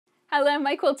Hello,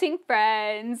 my quilting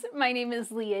friends. My name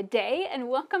is Leah Day, and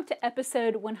welcome to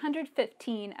episode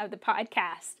 115 of the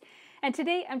podcast. And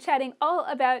today I'm chatting all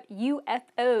about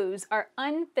UFOs, or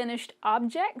unfinished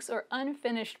objects or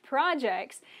unfinished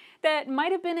projects that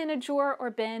might have been in a drawer or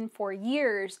bin for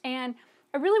years. And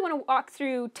I really want to walk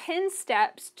through 10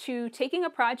 steps to taking a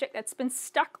project that's been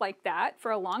stuck like that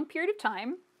for a long period of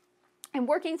time and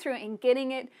working through it and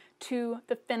getting it to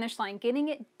the finish line, getting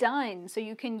it done so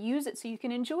you can use it, so you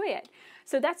can enjoy it.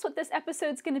 So that's what this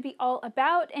episode's going to be all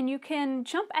about, and you can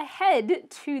jump ahead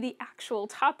to the actual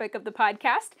topic of the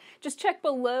podcast. Just check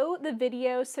below the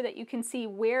video so that you can see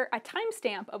where a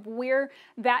timestamp of where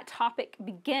that topic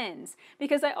begins,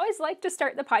 because I always like to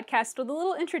start the podcast with a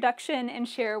little introduction and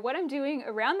share what I'm doing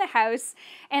around the house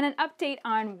and an update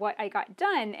on what I got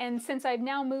done. And since I've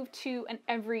now moved to an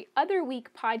every other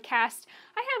week podcast,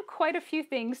 I have quite a few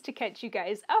things to catch you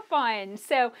guys up on.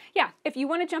 So yeah, if you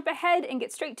want to jump ahead and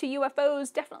get straight to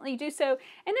UFOs, definitely do so.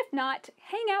 And if not,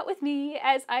 hang out with me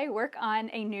as I work on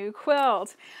a new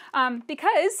quilt.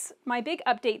 Because my big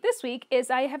update this week is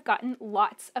I have gotten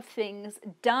lots of things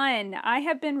done. I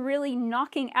have been really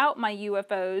knocking out my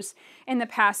UFOs in the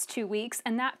past 2 weeks,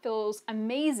 and that feels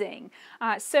amazing.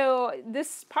 So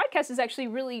this podcast is actually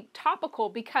really topical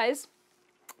because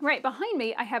right behind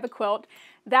me I have a quilt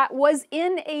that was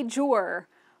in a drawer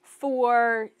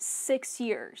for 6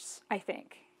 years, I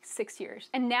think. 6 years.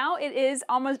 And now it is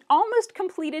almost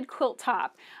completed quilt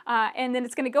top. And then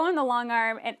it's going to go on the long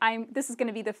arm, and this is going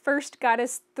to be the first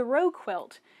goddess throw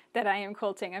quilt that I am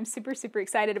quilting. I'm super, super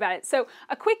excited about it. So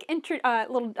a quick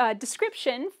little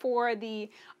description for the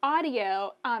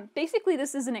audio. Basically,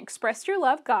 this is an Express Your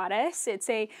Love goddess. It's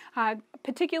a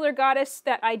particular goddess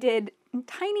that I did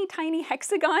tiny, tiny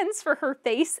hexagons for her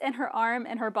face and her arm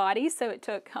and her body, so it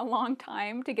took a long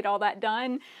time to get all that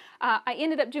done. I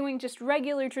ended up doing just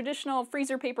regular traditional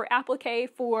freezer paper applique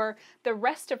for the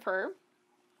rest of her.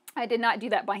 I did not do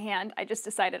that by hand. I just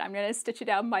decided I'm going to stitch it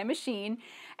out by machine.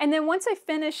 And then once I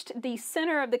finished the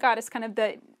center of the goddess, kind of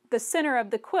the center of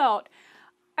the quilt,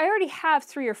 I already have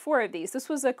 3 or 4 of these. This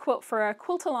was a quilt for a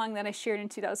quilt-along that I shared in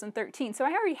 2013. So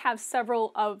I already have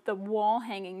several of the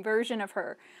wall-hanging version of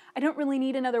her. I don't really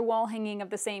need another wall hanging of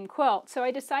the same quilt. So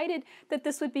I decided that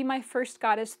this would be my first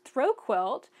goddess throw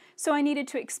quilt, so I needed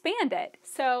to expand it.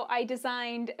 So I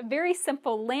designed a very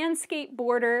simple landscape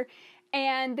border,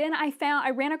 and then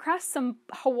I ran across some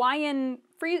Hawaiian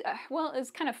well, it's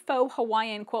kind of faux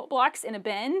Hawaiian quilt blocks in a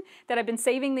bin that I've been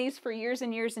saving these for years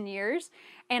and years and years.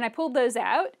 And I pulled those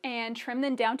out and trimmed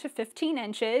them down to 15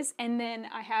 inches. And then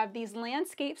I have these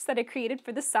landscapes that I created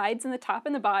for the sides and the top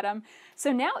and the bottom.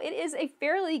 So now it is a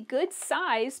fairly good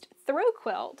sized throw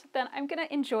quilt that I'm going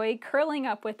to enjoy curling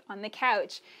up with on the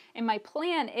couch. And my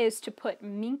plan is to put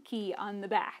Minky on the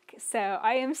back. So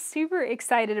I am super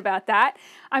excited about that.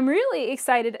 I'm really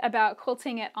excited about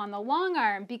quilting it on the long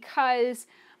arm because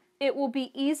it will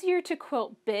be easier to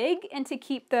quilt big and to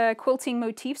keep the quilting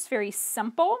motifs very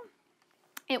simple.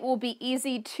 It will be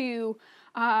easy to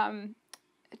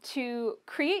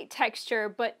create texture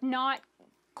but not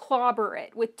clobber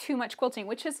it with too much quilting,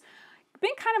 which has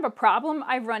been kind of a problem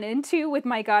I've run into with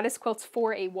my goddess quilts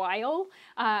for a while.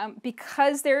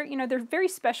 Because they're very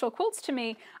special quilts to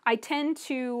me, I tend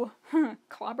to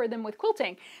clobber them with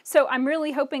quilting. So I'm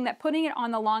really hoping that putting it on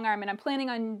the long arm, and I'm planning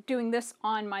on doing this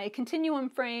on my continuum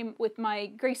frame with my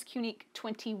Grace Cunique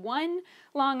 21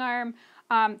 long arm.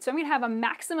 So I'm going to have a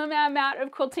maximum amount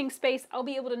of quilting space. I'll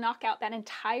be able to knock out that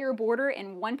entire border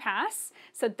in one pass.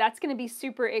 So that's going to be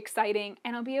super exciting.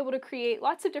 And I'll be able to create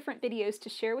lots of different videos to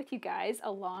share with you guys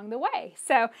along the way.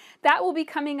 So that will be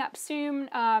coming up soon.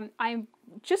 I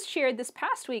just shared this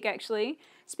past week, actually,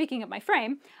 speaking of my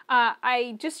frame,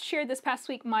 I just shared this past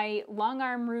week my long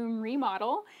arm room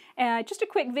remodel. Just a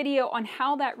quick video on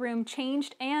how that room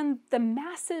changed and the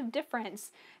massive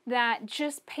difference that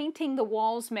just painting the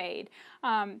walls made.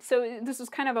 So this was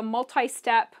kind of a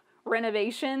multi-step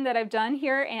renovation that I've done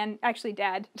here, and actually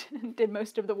Dad did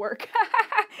most of the work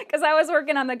because I was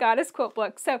working on the goddess quilt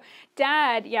book. So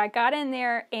Dad, yeah, got in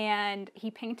there and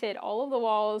he painted all of the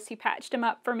walls. He patched them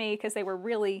up for me because they were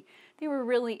really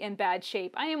in bad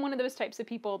shape. I am one of those types of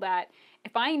people that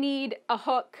if I need a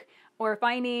hook, or if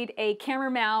I need a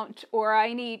camera mount, or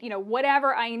I need,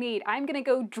 whatever I need, I'm gonna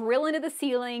go drill into the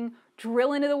ceiling,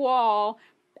 drill into the wall.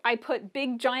 I put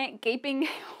big giant gaping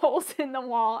holes in the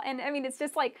wall, and I mean, it's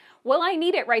just like, well, I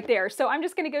need it right there, so I'm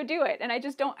just gonna go do it. And I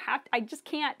just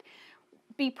can't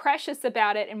be precious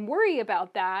about it and worry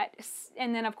about that.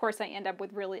 And then of course I end up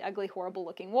with really ugly, horrible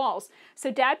looking walls.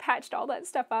 So Dad patched all that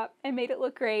stuff up and made it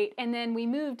look great. And then we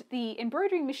moved the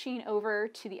embroidery machine over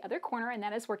to the other corner, and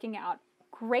that is working out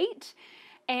great.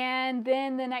 And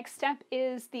then the next step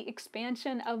is the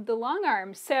expansion of the long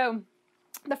arm. So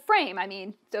the frame, I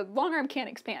mean, the long arm can't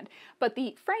expand, but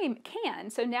the frame can.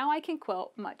 So now I can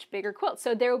quilt much bigger quilts.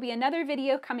 So there will be another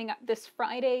video coming up this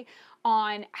Friday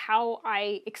on how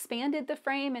I expanded the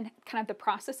frame and kind of the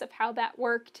process of how that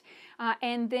worked.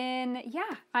 And then,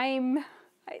 yeah,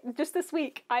 just this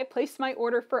week, I placed my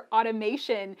order for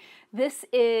automation. This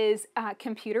is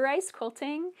computerized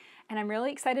quilting, and I'm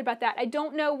really excited about that. I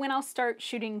don't know when I'll start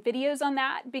shooting videos on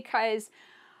that because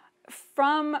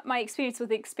from my experience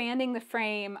with expanding the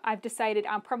frame, I've decided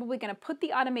I'm probably going to put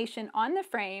the automation on the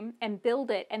frame and build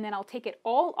it, and then I'll take it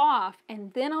all off,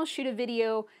 and then I'll shoot a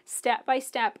video step by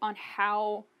step on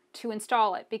how to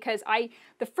install it. Because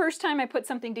the first time I put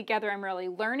something together, I'm really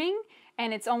learning,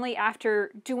 and it's only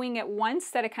after doing it once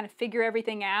that I kind of figure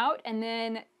everything out, and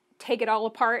then take it all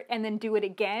apart and then do it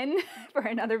again for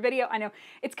another video. I know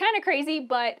it's kind of crazy,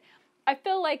 but I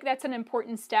feel like that's an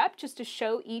important step, just to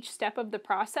show each step of the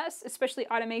process. Especially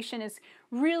automation is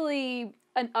really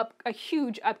a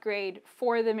huge upgrade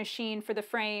for the machine, for the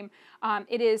frame.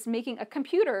 It is making a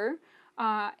computer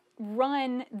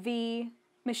run the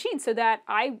machine so that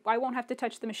I won't have to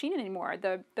touch the machine anymore.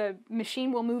 The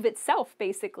machine will move itself,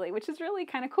 basically, which is really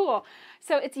kind of cool.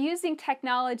 So it's using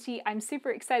technology. I'm super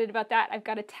excited about that. I've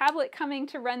got a tablet coming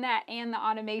to run that and the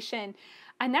automation.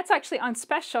 And that's actually on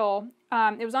special.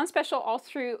 It was on special all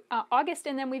through August,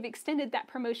 and then we've extended that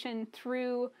promotion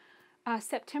through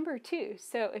September too.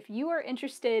 So if you are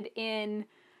interested in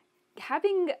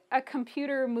having a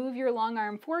computer move your long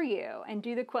arm for you and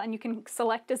do the quilt, and you can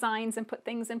select designs and put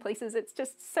things in places, it's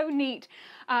just so neat.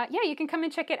 Yeah, you can come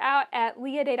and check it out at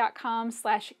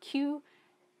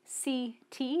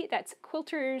leahday.com/QCT. That's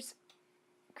Quilters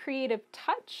Creative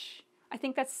Touch. I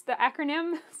think that's the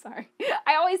acronym. Sorry.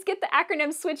 I always get the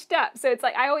acronym switched up. So it's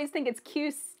like, I always think it's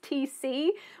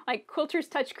QTC, like Quilters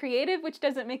Touch Creative, which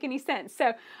doesn't make any sense.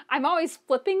 So I'm always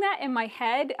flipping that in my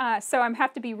head. So I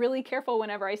have to be really careful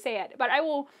whenever I say it. But I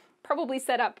will probably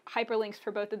set up hyperlinks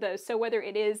for both of those. So whether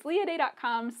it is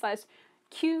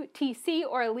leahday.com/QTC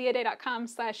or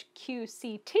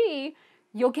leahday.com/QCT,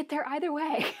 you'll get there either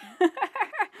way.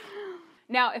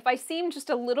 Now, if I seem just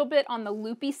a little bit on the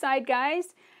loopy side,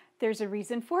 guys, there's a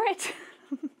reason for it.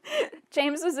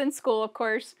 James was in school, of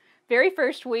course, very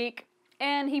first week,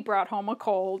 and he brought home a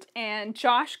cold, and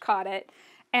Josh caught it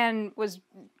and was,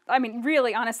 I mean,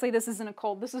 really, honestly, this isn't a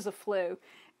cold, this is a flu.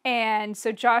 And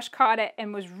so Josh caught it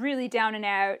and was really down and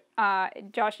out.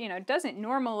 Josh, doesn't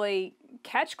normally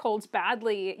catch colds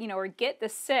badly, or get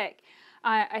this sick.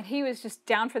 And he was just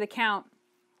down for the count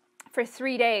for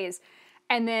 3 days.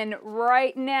 And then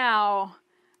right now,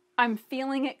 I'm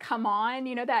feeling it come on,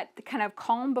 that kind of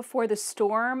calm before the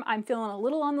storm. I'm feeling a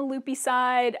little on the loopy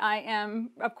side. I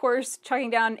am, of course,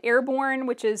 chugging down Airborne,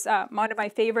 which is one of my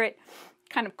favorite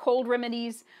kind of cold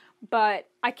remedies, but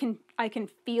I can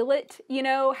feel it,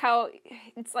 how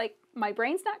it's like my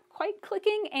brain's not quite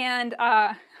clicking, and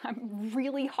I'm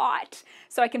really hot,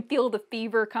 so I can feel the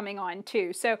fever coming on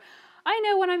too. So I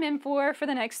know what I'm in for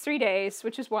the next 3 days,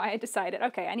 which is why I decided,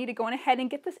 okay, I need to go on ahead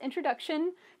and get this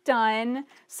introduction done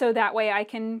so that way I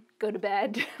can go to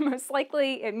bed. Most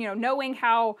likely, knowing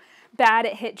how bad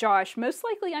it hit Josh, most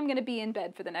likely I'm going to be in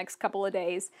bed for the next couple of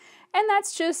days. And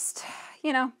that's just,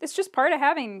 it's just part of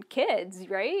having kids,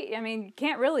 right? I mean, you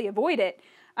can't really avoid it.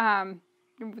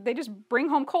 They just bring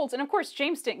home colds. And of course,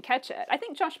 James didn't catch it. I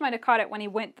think Josh might have caught it when he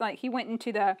went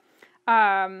into the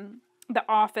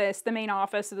office, the main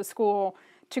office of the school,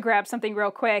 to grab something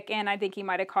real quick, and I think he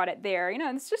might have caught it there.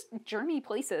 It's just germy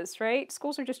places, right?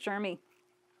 Schools are just germy.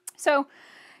 So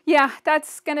yeah,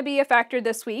 that's going to be a factor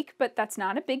this week, but that's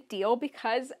not a big deal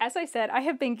because, as I said, I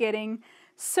have been getting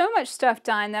so much stuff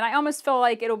done that I almost feel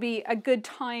like it'll be a good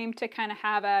time to kind of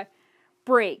have a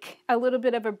break, a little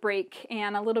bit of a break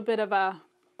and a little bit of a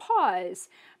pause,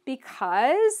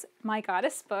 because my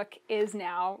Goddess book is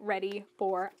now ready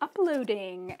for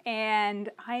uploading, and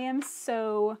I am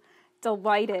so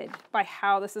delighted by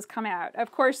how this has come out.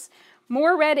 Of course,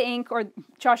 more red ink, or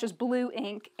Josh's blue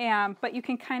ink, but you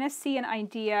can kind of see an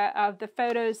idea of the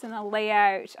photos and the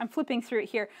layout. I'm flipping through it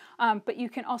here, but you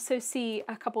can also see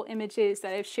a couple images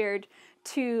that I've shared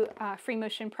to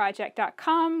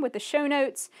freemotionproject.com with the show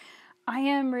notes. I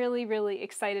am really, really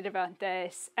excited about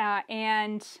this,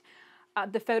 and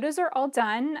the photos are all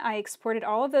done. I exported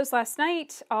all of those last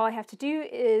night. All I have to do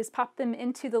is pop them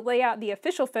into the layout, the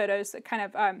official photos. That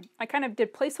I kind of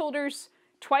did placeholders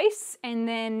twice, and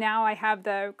then now I have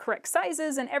the correct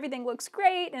sizes, and everything looks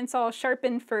great, and it's all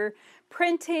sharpened for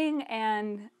printing,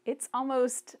 and it's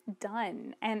almost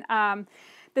done. And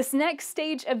this next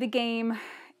stage of the game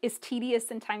is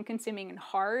tedious and time-consuming and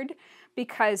hard,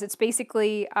 because it's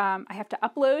basically, I have to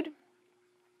upload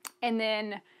and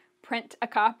then print a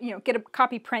copy, get a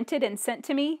copy printed and sent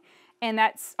to me. And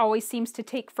that's always seems to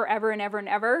take forever and ever and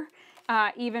ever.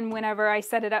 Even whenever I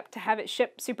set it up to have it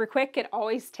shipped super quick, it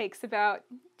always takes about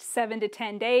 7 to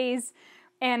 10 days.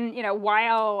 And,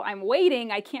 while I'm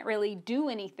waiting, I can't really do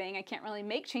anything. I can't really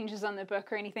make changes on the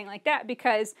book or anything like that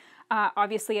because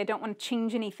obviously I don't want to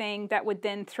change anything that would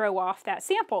then throw off that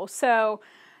sample. So,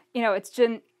 it's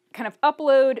just kind of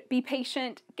upload, be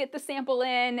patient, get the sample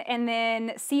in, and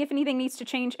then see if anything needs to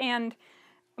change. And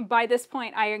by this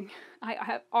point, I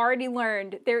have already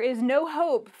learned there is no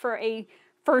hope for a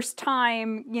first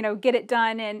time, get it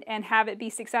done and have it be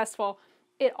successful.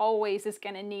 It always is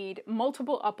going to need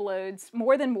multiple uploads,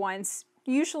 more than once,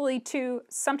 usually 2,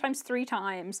 sometimes 3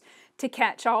 times to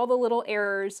catch all the little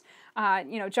errors.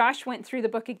 Josh went through the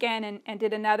book again and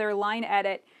did another line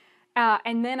edit.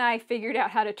 And then I figured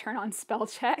out how to turn on spell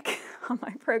check on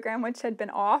my program, which had been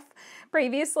off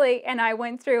previously. And I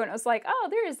went through and it was like, oh,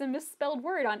 there is a misspelled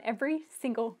word on every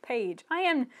single page. I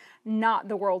am not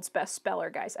the world's best speller,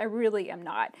 guys. I really am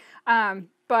not.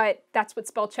 But that's what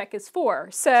spell check is for.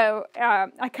 So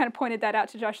I kind of pointed that out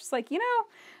to Josh. It's like,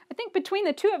 I think between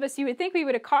the 2 of us, you would think we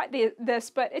would have caught this,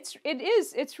 but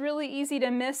it's really easy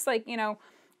to miss, like,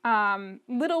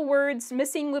 little words,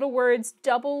 missing little words,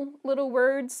 double little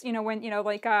words,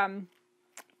 when,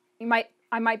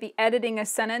 I might be editing a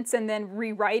sentence and then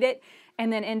rewrite it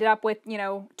and then end up with,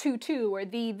 to or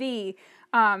the.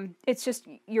 It's just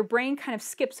your brain kind of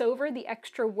skips over the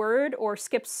extra word or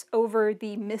skips over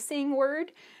the missing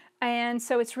word. And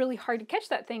so it's really hard to catch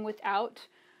that thing without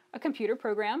a computer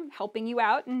program helping you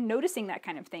out and noticing that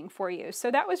kind of thing for you. So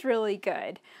that was really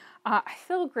good. I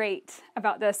feel great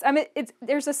about this. I mean,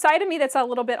 there's a side of me that's a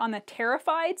little bit on the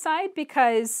terrified side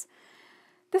because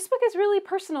this book is really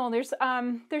personal. There's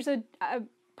a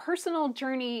personal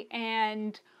journey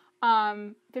and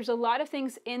there's a lot of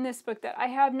things in this book that I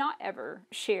have not ever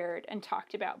shared and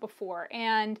talked about before.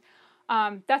 And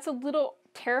that's a little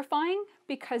terrifying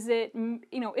because it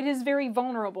is very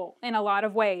vulnerable in a lot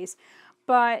of ways.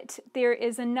 But there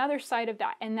is another side of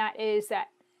that, and that is that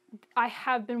I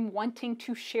have been wanting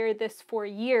to share this for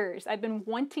years. I've been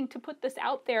wanting to put this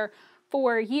out there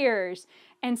for years.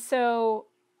 And so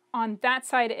on that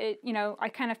side, I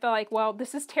kind of felt like, well,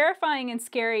 this is terrifying and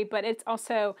scary, but it's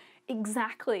also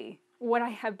exactly what I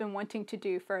have been wanting to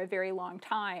do for a very long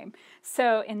time.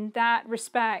 So in that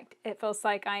respect, it feels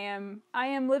like I am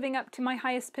living up to my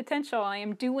highest potential. I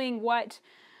am doing what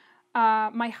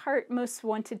my heart most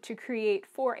wanted to create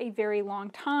for a very long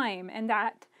time. And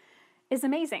that is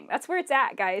amazing. That's where it's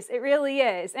at, guys. It really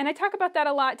is. And I talk about that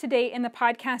a lot today in the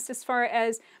podcast as far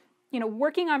as,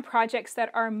 working on projects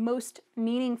that are most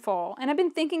meaningful. And I've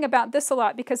been thinking about this a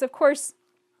lot because, of course,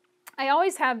 I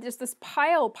always have just this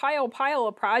pile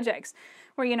of projects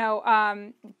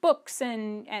where, books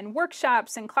and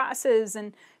workshops and classes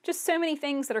and just so many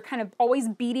things that are kind of always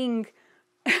beating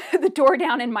the door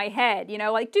down in my head,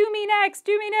 like, do me next,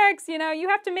 you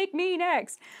have to make me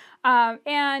next.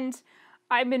 And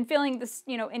I've been feeling this,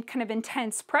 in kind of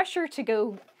intense pressure to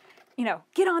go,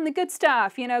 get on the good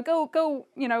stuff, go,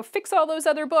 fix all those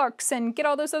other books and get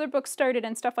all those other books started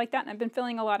and stuff like that. And I've been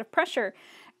feeling a lot of pressure.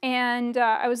 And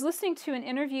I was listening to an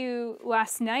interview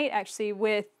last night, actually,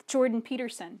 with Jordan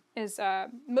Peterson, is a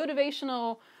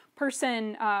motivational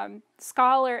person,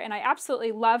 scholar, and I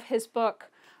absolutely love his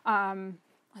book.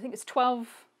 I think it's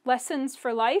 12 Lessons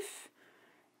for Life.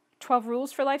 12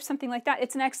 Rules for Life, something like that.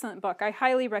 It's an excellent book. I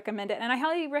highly recommend it. And I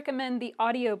highly recommend the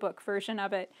audiobook version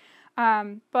of it.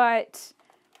 But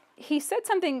he said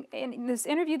something in this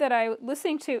interview that I was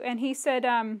listening to, and he said,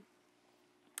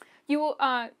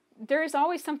 there is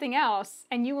always something else,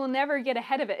 and you will never get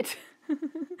ahead of it.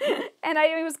 And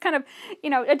it was kind of,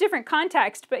 a different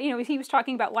context, but, he was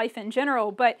talking about life in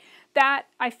general. But that,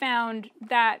 I found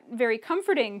that very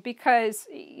comforting because,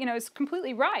 it's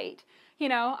completely right.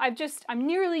 I'm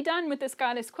nearly done with this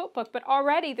Goddess Quilt book, but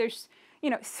already there's,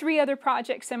 3 other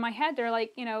projects in my head. They're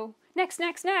like, next.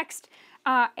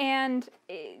 And,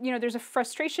 there's a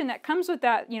frustration that comes with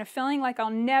that, feeling like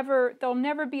there'll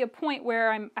never be a point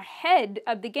where I'm ahead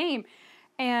of the game.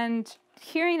 And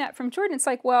hearing that from Jordan, it's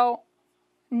like, well,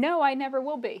 no, I never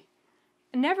will be.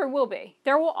 Never will be.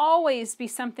 There will always be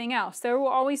something else. There will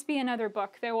always be another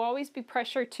book. There will always be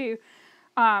pressure to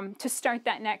start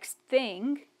that next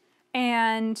thing.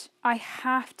 And I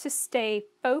have to stay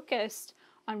focused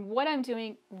on what I'm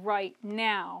doing right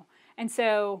now. And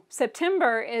so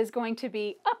September is going to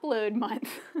be upload month.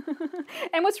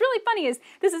 And what's really funny is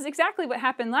this is exactly what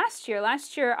happened last year.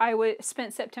 Last year I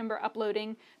spent September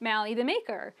uploading Mally the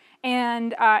Maker.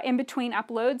 And in between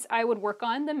uploads, I would work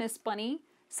on the Miss Bunny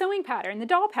sewing pattern, the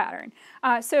doll pattern.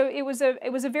 So it was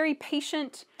a very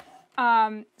patient,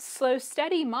 slow,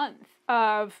 steady month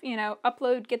of,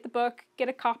 upload, get the book, get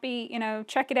a copy,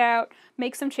 check it out,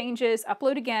 make some changes,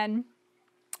 upload again.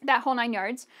 That whole 9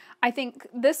 yards. I think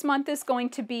this month is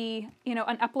going to be,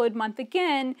 an upload month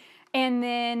again. And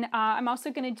then I'm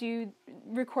also going to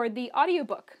record the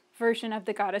audiobook version of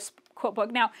the Goddess Quilt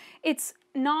Book. Now, it's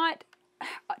not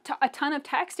a ton of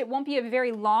text. It won't be a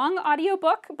very long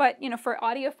audiobook, but, for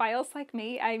audiophiles like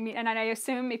me, and I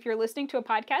assume if you're listening to a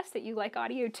podcast that you like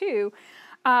audio too,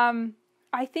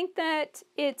 I think that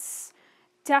it's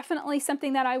definitely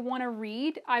something that I want to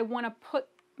read. I want to put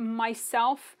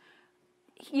myself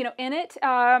in it.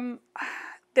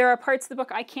 There are parts of the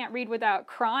book I can't read without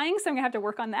crying, so I'm gonna have to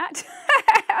work on that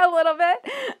a little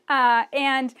bit.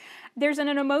 And there's an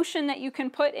emotion that you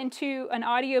can put into an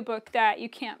audiobook that you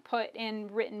can't put in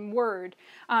written word.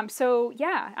 So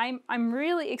yeah, I'm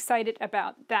really excited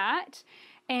about that.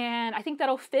 And I think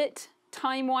that'll fit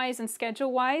time-wise and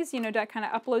schedule-wise, to kind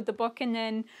of upload the book and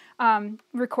then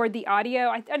record the audio.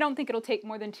 I don't think it'll take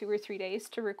more than 2 or 3 days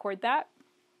to record that,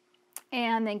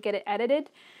 and then get it edited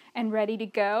and ready to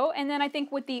go. And then I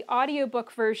think with the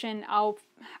audiobook version,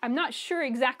 I'm not sure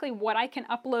exactly what I can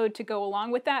upload to go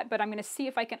along with that, but I'm going to see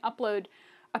if I can upload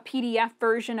a PDF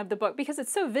version of the book, because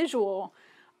it's so visual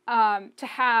to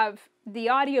have the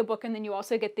audiobook, and then you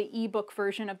also get the ebook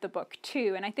version of the book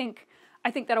too. And I think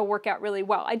that'll work out really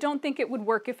well. I don't think it would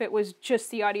work if it was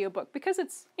just the audiobook, because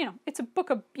it's, it's a book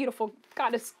of beautiful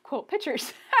goddess quilt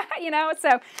pictures,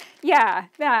 so yeah,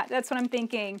 that's what I'm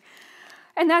thinking.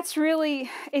 And that's really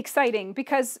exciting,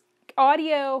 because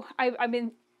audio, I've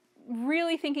been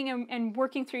really thinking and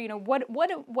working through, what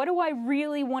do I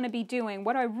really want to be doing?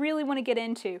 What do I really want to get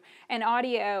into? And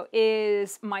audio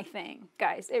is my thing,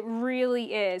 guys. It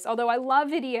really is. Although I love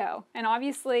video, and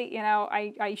obviously,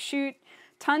 I shoot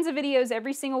tons of videos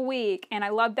every single week, and I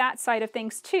love that side of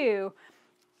things too.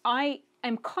 I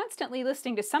am constantly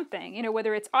listening to something,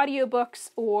 whether it's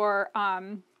audiobooks or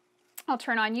I'll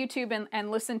turn on YouTube and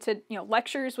listen to,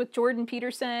 lectures with Jordan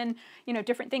Peterson,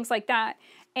 different things like that.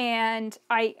 And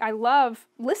I love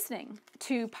listening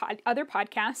to other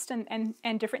podcasts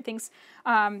and different things.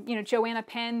 Joanna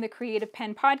Penn, the Creative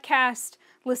Penn podcast,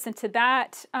 listen to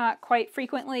that quite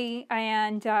frequently,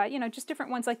 and, just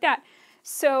different ones like that.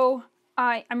 So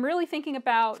I'm really thinking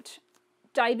about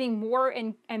diving more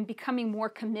and becoming more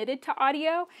committed to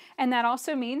audio. And that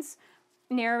also means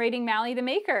narrating Mally the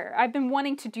Maker. I've been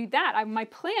wanting to do that. My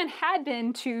plan had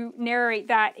been to narrate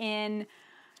that in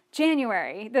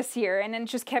January this year, and then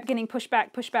just kept getting pushed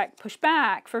back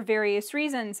for various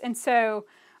reasons. And so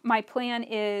my plan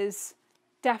is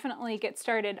definitely get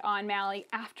started on Mally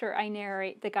after I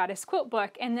narrate the Goddess Quilt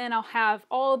Book, and then I'll have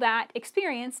all that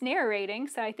experience narrating.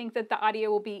 So I think that the audio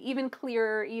will be even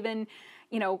clearer, even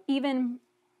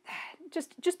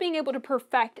just being able to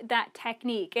perfect that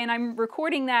technique. And I'm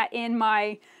recording that in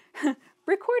my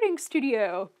recording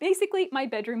studio, basically my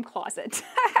bedroom closet.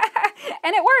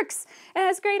 And it works. It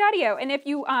has great audio. And if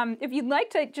you'd like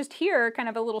to just hear kind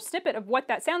of a little snippet of what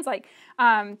that sounds like,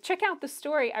 check out the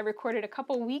story I recorded a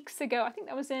couple weeks ago. I think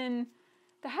that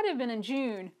had to have been in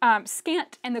June.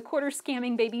 Scant and the Quarter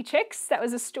Scamming Baby Chicks. That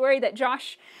was a story that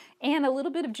Josh and a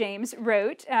little bit of James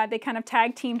wrote. They kind of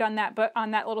tag teamed on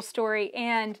that little story,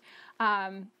 and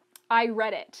I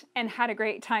read it and had a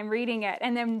great time reading it.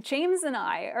 And then James and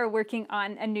I are working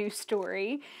on a new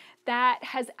story that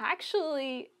has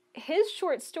actually, his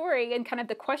short story and kind of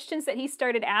the questions that he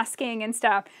started asking and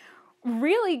stuff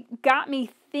really got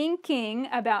me thinking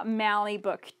about Mally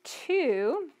Book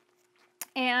 2.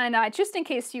 And just in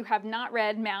case you have not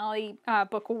read Mally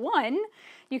Book 1,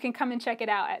 you can come and check it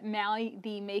out at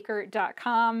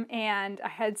mallythemaker.com. And I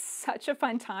had such a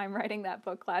fun time writing that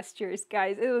book last year,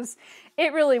 guys.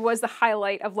 It really was the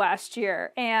highlight of last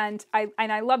year. And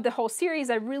I love the whole series.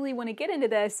 I really want to get into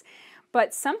this.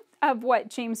 But some of what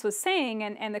James was saying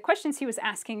and the questions he was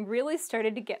asking really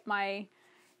started to get my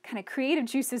kind of creative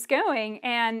juices going,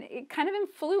 and it kind of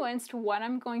influenced what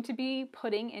I'm going to be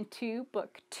putting into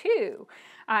Book 2.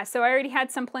 So I already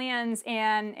had some plans,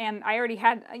 and I already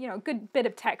had a good bit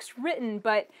of text written,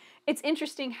 but it's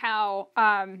interesting how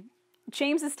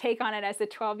James's take on it as a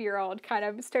 12-year-old kind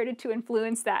of started to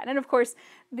influence that. And of course,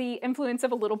 the influence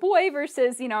of a little boy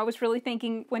versus, I was really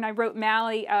thinking when I wrote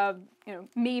Mally of,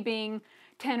 me being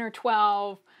 10 or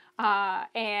 12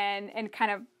 and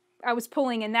kind of I was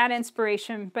pulling in that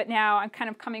inspiration, but now I'm kind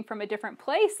of coming from a different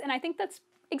place, and I think that's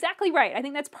exactly right. I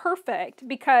think that's perfect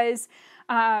because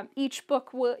each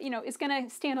book will, is going to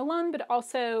stand alone, but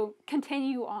also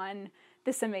continue on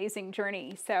this amazing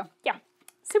journey. So yeah,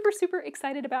 super, super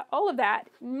excited about all of that.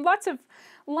 Lots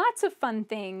of fun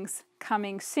things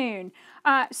coming soon.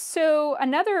 So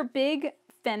another big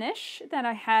finish that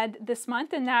I had this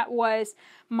month, and that was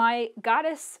my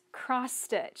goddess cross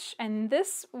stitch. And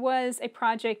this was a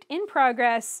project in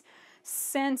progress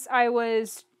since I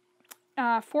was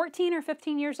 14 or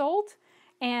 15 years old,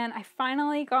 and I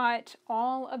finally got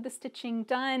all of the stitching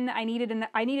done. I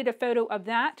needed a photo of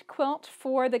that quilt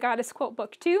for the Goddess Quilt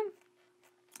Book 2.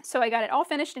 So I got it all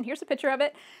finished, and here's a picture of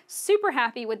it. Super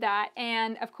happy with that.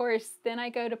 And of course, then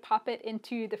I go to pop it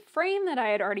into the frame that I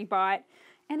had already bought,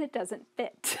 and it doesn't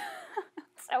fit.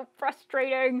 So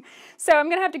frustrating. So I'm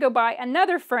gonna have to go buy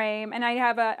another frame, and I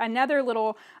have another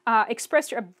little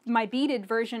my beaded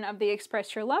version of the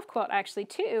Express Your Love quilt actually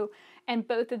too, and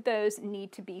both of those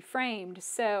need to be framed.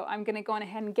 So I'm gonna go on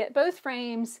ahead and get both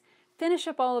frames, finish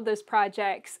up all of those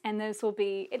projects, and those will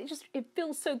be, it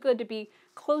feels so good to be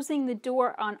closing the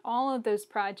door on all of those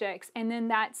projects, and then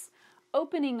that's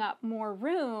opening up more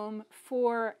room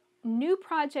for new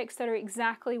projects that are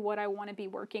exactly what I want to be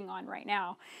working on right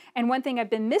now. And one thing I've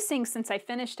been missing since I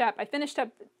finished up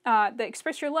the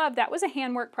Express Your Love, that was a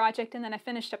handwork project, and then I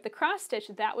finished up the cross stitch,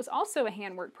 that was also a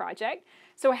handwork project.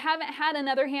 So I haven't had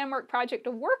another handwork project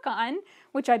to work on,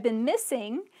 which I've been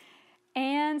missing.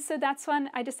 And so that's when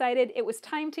I decided it was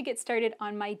time to get started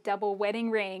on my double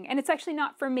wedding ring. And it's actually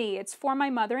not for me, it's for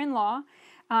my mother-in-law.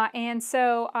 And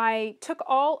so I took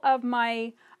all of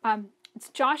my it's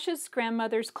Josh's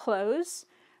grandmother's clothes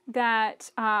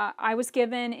that I was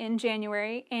given in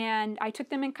January, and I took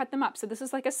them and cut them up. So this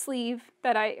is like a sleeve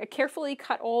that I carefully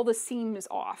cut all the seams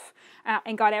off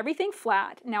and got everything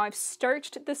flat. Now I've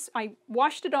starched this, I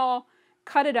washed it all,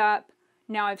 cut it up,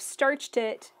 now I've starched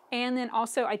it, and then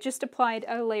also I just applied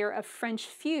a layer of French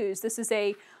fuse. This is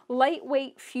a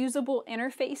lightweight fusible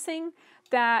interfacing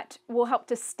that will help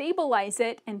to stabilize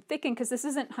it and thicken, because this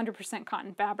isn't 100%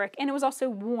 cotton fabric, and it was also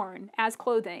worn as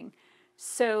clothing.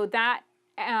 So that,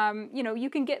 you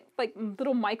can get like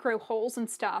little micro holes and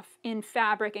stuff in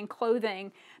fabric and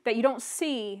clothing that you don't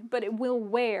see, but it will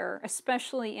wear,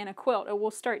 especially in a quilt.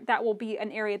 That will be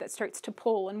an area that starts to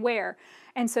pull and wear.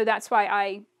 And so that's why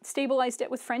I stabilized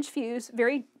it with French fuse,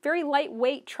 very, very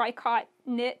lightweight tricot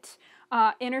knit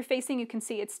interfacing. You can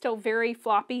see it's still very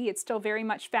floppy, it's still very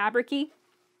much fabric-y.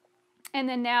 And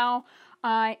then now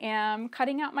I am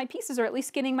cutting out my pieces, or at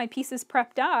least getting my pieces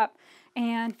prepped up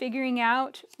and figuring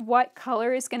out what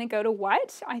color is going to go to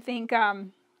what. I think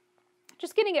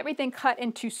just getting everything cut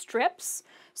into strips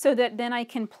so that then I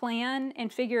can plan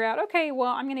and figure out, okay,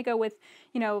 well, I'm going to go with,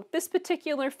 this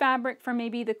particular fabric for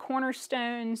maybe the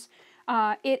cornerstones.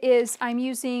 I'm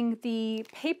using the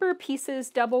Paper Pieces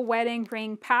Double Wedding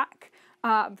Ring Pack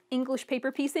English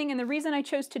paper piecing. And the reason I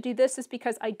chose to do this is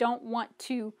because I don't want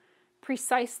to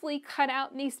precisely cut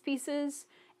out these pieces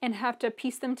and have to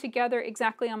piece them together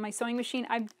exactly on my sewing machine.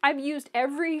 I've used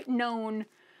every known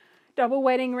double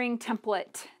wedding ring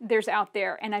template there's out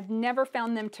there, and I've never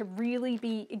found them to really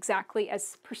be exactly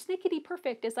as persnickety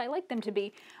perfect as I like them to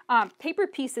be. Paper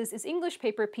Pieces is English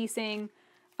paper piecing.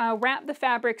 Wrap the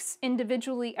fabrics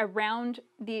individually around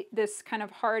this kind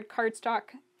of hard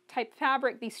cardstock type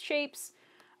fabric, these shapes,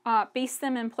 baste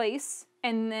them in place,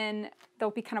 and then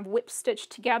they'll be kind of whip stitched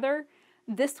together.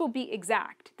 This will be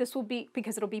exact. This will be,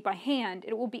 because it'll be by hand,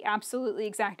 it will be absolutely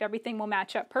exact. Everything will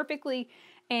match up perfectly,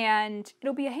 and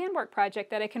it'll be a handwork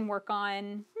project that I can work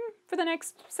on for the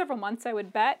next several months, I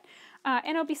would bet. And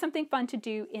it'll be something fun to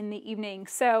do in the evening.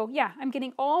 So yeah, I'm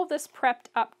getting all this prepped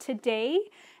up today,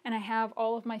 and I have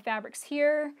all of my fabrics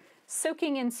here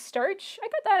soaking in starch. I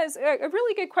got that as a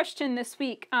really good question this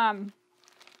week.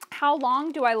 How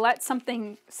long do I let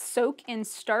something soak in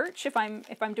starch if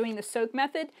I'm doing the soak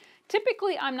method?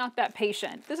 Typically, I'm not that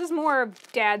patient. This is more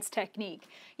of Dad's technique.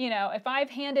 If I've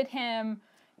handed him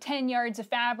 10 yards of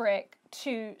fabric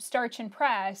to starch and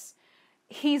press,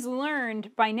 he's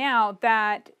learned by now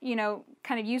that,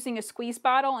 kind of using a squeeze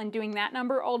bottle and doing that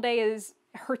number all day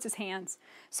hurts his hands.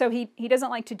 So he doesn't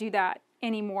like to do that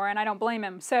anymore, and I don't blame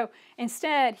him. So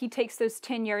instead, he takes those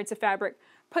 10 yards of fabric,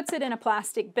 puts it in a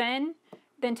plastic bin,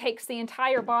 then takes the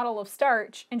entire bottle of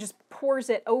starch and just pours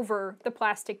it over the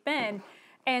plastic bin.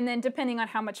 And then depending on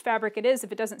how much fabric it is,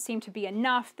 if it doesn't seem to be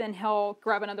enough, then he'll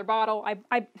grab another bottle.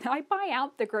 I buy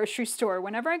out the grocery store.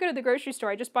 Whenever I go to the grocery store,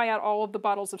 I just buy out all of the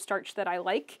bottles of starch that I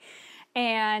like,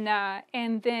 and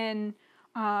then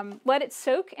let it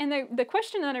soak. And the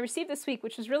question that I received this week,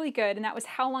 which was really good, and that was,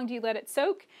 how long do you let it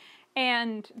soak?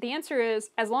 And the answer is,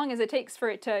 as long as it takes for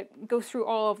it to go through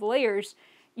all of the layers,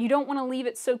 you don't want to leave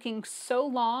it soaking so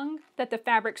long that the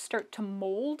fabrics start to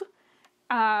mold.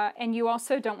 And you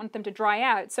also don't want them to dry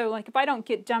out. So like if I don't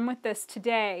get done with this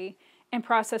today and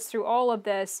process through all of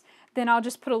this, then I'll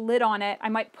just put a lid on it. I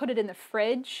might put it in the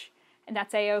fridge, and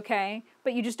that's a-okay.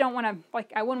 But you just don't want to,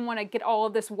 like, I wouldn't want to get all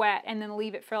of this wet and then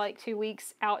leave it for like 2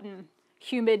 weeks out in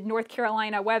humid North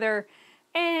Carolina weather,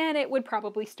 and it would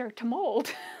probably start to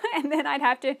mold. And then I'd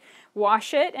have to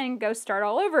wash it and go start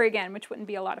all over again, which wouldn't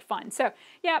be a lot of fun. So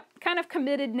yeah, kind of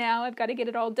committed now. I've got to get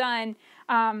it all done.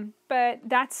 But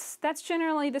that's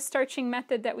generally the starching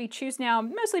method that we choose now,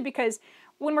 mostly because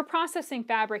when we're processing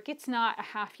fabric, it's not a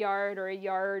half yard or a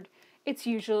yard. It's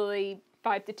usually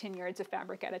 5 to 10 yards of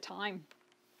fabric at a time.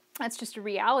 That's just a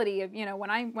reality of, you know, when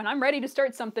I'm ready to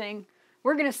start something,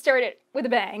 we're going to start it with a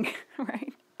bang,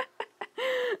 right?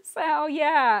 So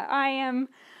yeah, I'm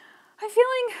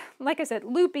feeling, like I said,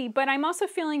 loopy, but I'm also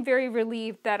feeling very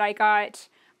relieved that I got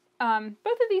both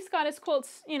of these goddess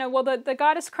quilts, you know, well, the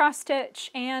goddess cross stitch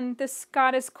and this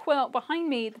goddess quilt behind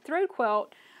me, the throat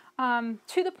quilt,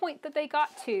 to the point that they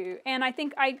got to. And I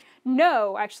think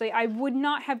actually, I would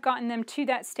not have gotten them to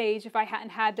that stage if I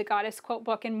hadn't had the goddess quilt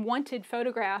book and wanted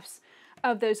photographs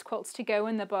of those quilts to go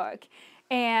in the book.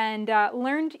 And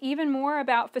learned even more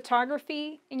about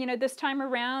photography, you know, this time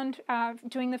around,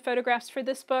 doing the photographs for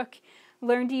this book.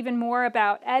 Learned even more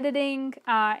about editing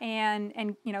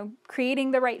and you know,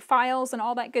 creating the right files and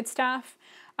all that good stuff.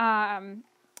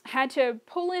 Had to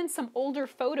pull in some older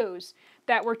photos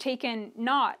that were taken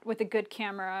not with a good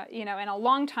camera, you know, and a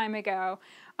long time ago.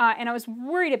 And I was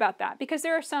worried about that because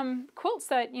there are some quilts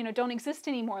that, you know, don't exist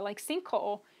anymore, like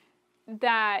Sinkhole,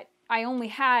 that I only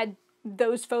had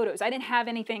those photos. I didn't have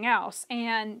anything else.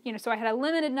 And, you know, so I had a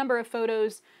limited number of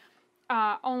photos.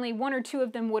 Only 1 or 2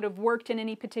 of them would have worked in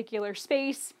any particular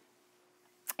space.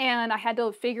 And I had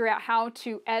to figure out how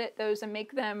to edit those and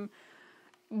make them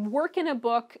work in a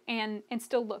book and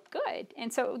still look good.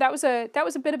 And so that was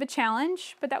a bit of a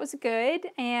challenge, but that was good.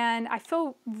 And I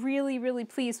feel really, really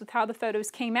pleased with how the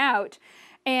photos came out.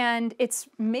 And it's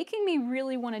making me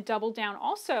really want to double down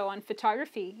also on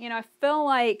photography. You know, I feel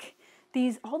like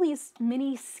all these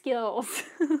mini skills.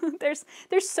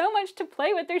 there's so much to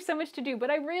play with, there's so much to do, but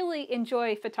I really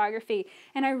enjoy photography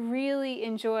and I really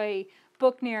enjoy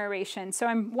book narration. So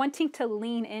I'm wanting to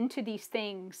lean into these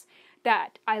things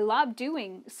that I love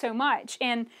doing so much.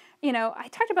 And, you know, I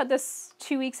talked about this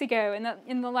 2 weeks ago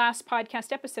in the last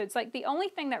podcast episodes. Like the only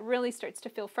thing that really starts to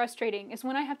feel frustrating is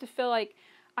when I have to feel like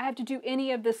I have to do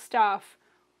any of this stuff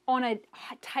on a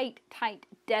tight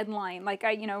deadline, like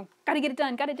I, you know, got to get it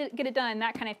done,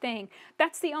 that kind of thing.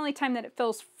 That's the only time that it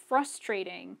feels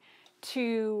frustrating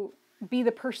to be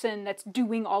the person that's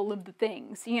doing all of the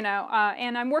things, you know,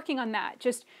 and I'm working on that,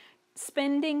 just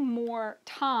spending more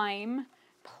time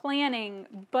planning,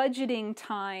 budgeting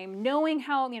time, knowing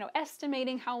how, you know,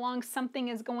 estimating how long something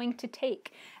is going to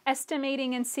take,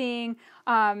 estimating and seeing,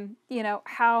 you know,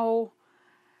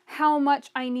 how much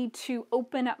I need to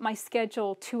open up my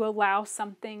schedule to allow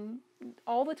something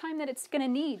all the time that it's going to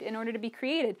need in order to be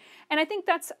created. And I think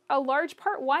that's a large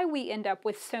part why we end up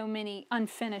with so many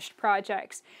unfinished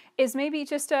projects, is maybe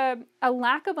just a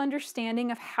lack of understanding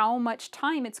of how much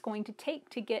time it's going to take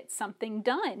to get something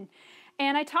done.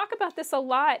 And I talk about this a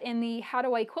lot in the How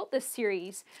Do I Quilt This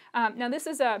series. Now this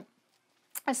is a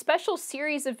special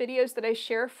series of videos that I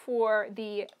share for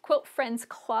the Quilt Friends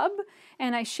Club,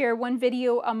 and I share 1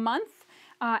 video a month.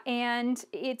 And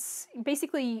it's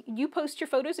basically you post your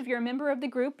photos. If you're a member of the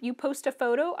group, you post a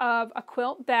photo of a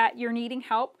quilt that you're needing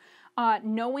help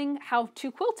knowing how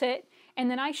to quilt it, and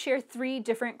then I share 3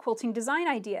 different quilting design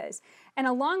ideas. And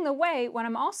along the way, what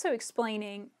I'm also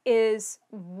explaining is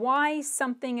why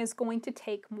something is going to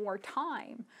take more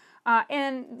time.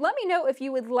 And let me know if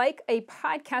you would like a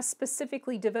podcast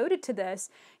specifically devoted to this.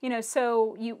 You know,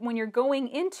 so when you're going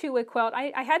into a quilt,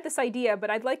 I had this idea, but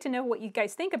I'd like to know what you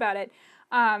guys think about it.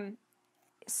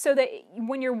 So that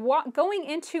when you're going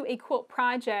into a quilt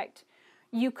project,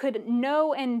 you could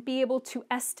know and be able to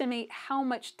estimate how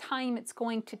much time it's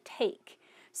going to take.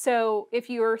 So if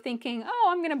you're thinking, oh,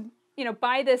 I'm going to, you know,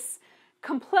 buy this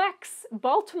complex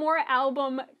Baltimore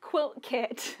album quilt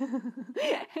kit.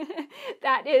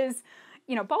 That is,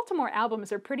 you know, Baltimore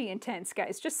albums are pretty intense,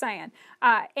 guys, just saying.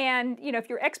 And, you know, if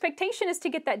your expectation is to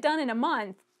get that done in a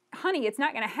month, honey, it's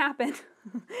not going to happen.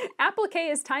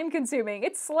 Applique is time consuming.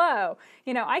 It's slow.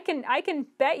 You know, I can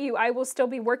bet you I will still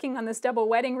be working on this double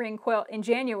wedding ring quilt in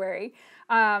January.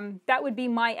 That would be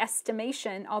my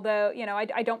estimation, although, you know,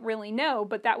 I don't really know,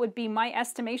 but that would be my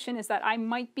estimation, is that I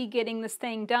might be getting this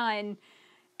thing done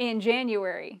in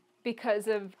January. because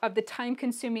of the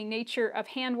time-consuming nature of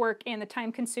handwork and the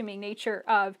time-consuming nature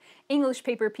of English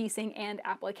paper piecing and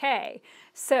applique.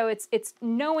 So it's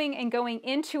knowing and going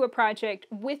into a project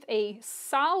with a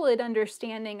solid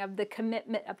understanding of the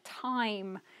commitment of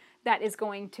time that is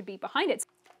going to be behind it.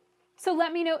 So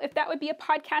let me know if that would be a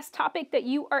podcast topic that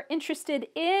you are interested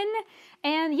in.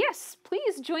 And yes,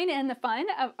 please join in the fun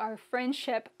of our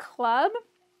friendship club.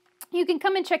 You can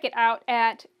come and check it out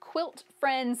at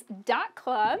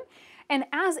quiltfriends.club. And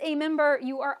as a member,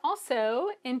 you are also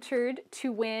entered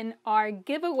to win our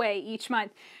giveaway each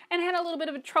month. And I had a little bit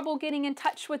of trouble getting in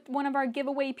touch with one of our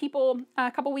giveaway people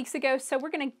a couple weeks ago, so we're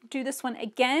going to do this one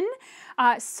again.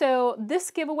 So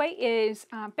this giveaway is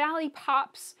Bally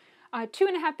Pops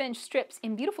 2.5-inch strips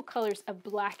in beautiful colors of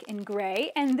black and gray.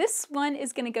 And this one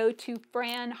is going to go to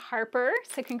Fran Harper.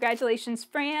 So congratulations,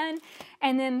 Fran.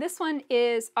 And then this one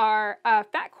is our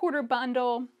fat quarter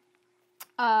bundle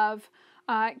of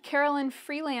Carolyn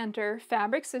Freelander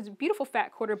fabrics. It's a beautiful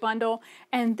fat quarter bundle.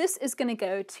 And this is going to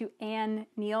go to Ann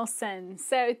Nielsen.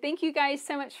 So thank you guys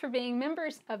so much for being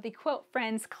members of the Quilt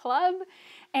Friends Club.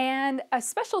 And a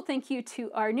special thank you to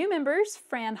our new members,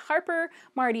 Fran Harper,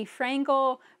 Marty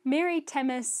Frangel, Mary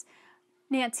Temis,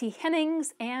 Nancy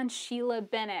Hennings, and Sheila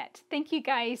Bennett. Thank you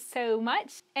guys so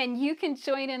much. And you can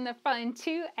join in the fun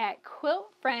too at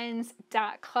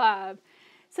quiltfriends.club.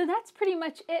 So that's pretty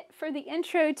much it for the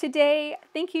intro today.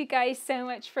 Thank you guys so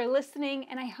much for listening,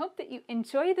 and I hope that you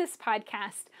enjoy this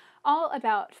podcast all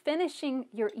about finishing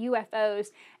your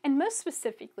UFOs, and most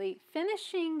specifically,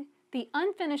 finishing the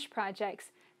unfinished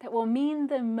projects that will mean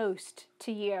the most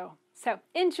to you. So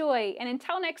enjoy, and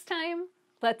until next time,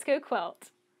 let's go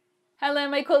quilt. Hello,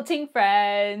 my quilting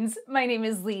friends. My name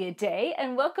is Leah Day,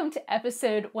 and welcome to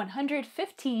episode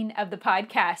 115 of the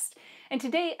podcast. And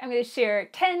today I'm going to share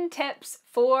 10 tips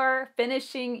for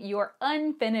finishing your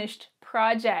unfinished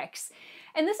projects.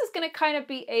 And this is going to kind of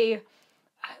be a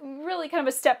really kind of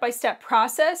a step-by-step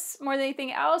process more than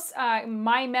anything else.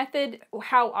 My method,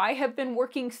 how I have been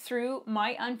working through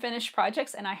my unfinished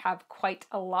projects, and I have quite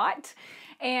a lot.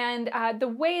 And the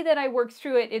way that I work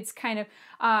through it, it's kind of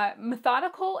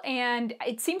methodical, and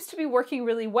it seems to be working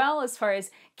really well as far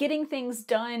as getting things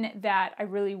done that I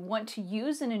really want to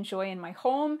use and enjoy in my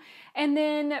home, and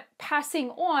then passing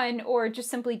on or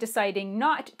just simply deciding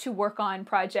not to work on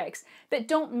projects that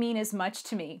don't mean as much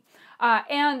to me.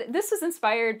 And this was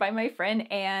inspired by my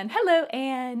friend Anne. Hello,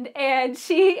 Anne. And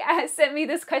she sent me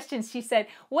this question. She said,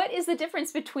 what is the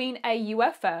difference between a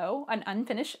UFO, an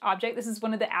unfinished object? This is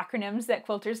one of the acronyms that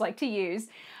quilters like to use.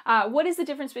 What is the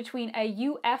difference between a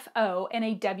UFO and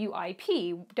a WIP?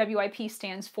 WIP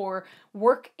stands for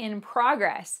work in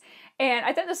progress. And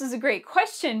I thought this was a great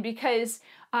question because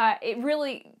it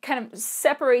really kind of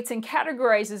separates and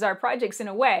categorizes our projects in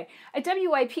a way. A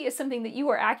WIP is something that you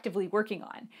are actively working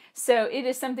on. So it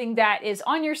is something that is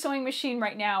on your sewing machine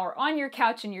right now, or on your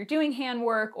couch and you're doing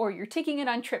handwork, or you're taking it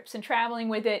on trips and traveling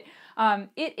with it.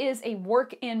 It is a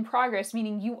work in progress,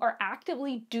 meaning you are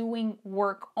actively doing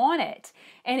work on it,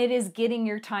 and it is getting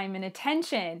your time and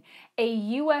attention. A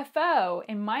UFO,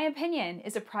 in my opinion,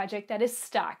 is a project that is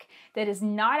stuck, that is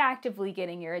not actively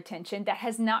getting your attention, that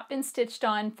has not been stitched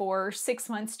on for 6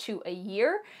 months to a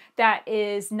year, that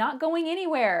is not going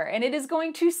anywhere, and it is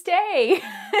going to stay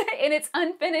in its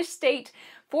unfinished state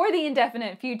for the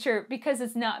indefinite future because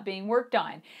it's not being worked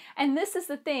on. And this is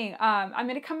the thing, I'm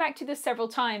going to come back to this several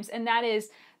times, and that is,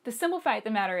 the simple fact of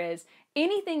the matter is,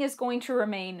 anything is going to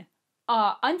remain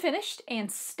unfinished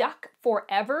and stuck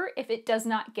forever if it does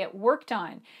not get worked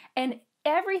on. And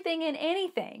everything and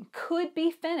anything could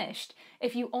be finished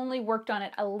if you only worked on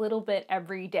it a little bit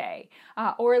every day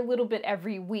or a little bit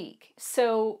every week.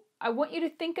 So I want you to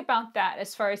think about that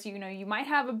as far as, you might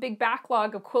have a big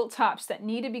backlog of quilt tops that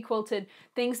need to be quilted,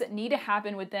 things that need to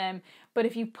happen with them. But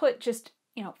if you put just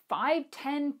 5,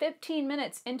 10, 15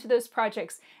 minutes into those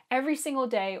projects every single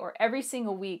day or every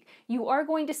single week, you are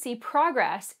going to see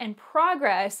progress, and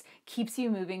progress keeps you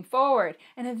moving forward.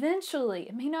 And eventually,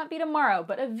 it may not be tomorrow,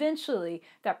 but eventually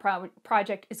that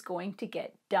project is going to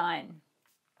get done.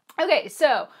 Okay,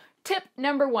 so tip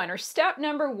number one, or step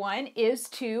number one, is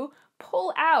to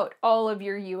pull out all of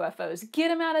your UFOs. Get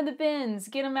them out of the bins,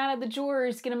 get them out of the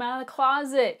drawers, get them out of the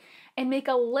closet, and make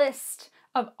a list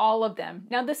of all of them.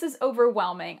 Now this is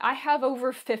overwhelming. I have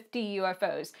over 50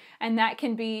 UFOs, and that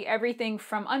can be everything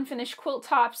from unfinished quilt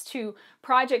tops to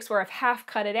projects where I've half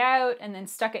cut it out and then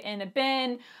stuck it in a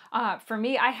bin. For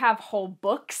me, I have whole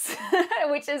books,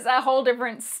 which is a whole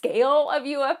different scale of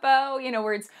UFO,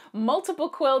 where it's multiple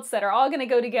quilts that are all going to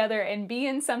go together and be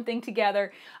in something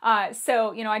together.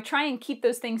 So I try and keep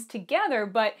those things together,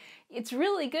 but it's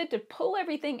really good to pull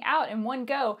everything out in one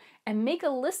go and make a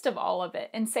list of all of it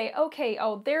and say, okay,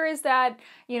 oh, there is that,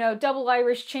 double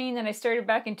Irish chain that I started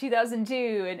back in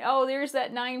 2002. And oh, there's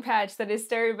that 9 patch that I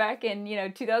started back in,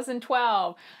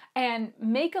 2012. And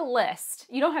make a list.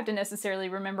 You don't have to necessarily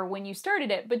remember when you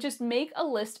started it, but just make a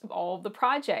list of all of the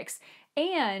projects.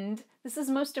 And this is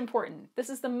most important. This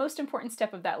is the most important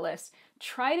step of that list.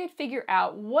 Try to figure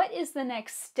out what is the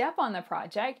next step on the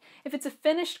project. If it's a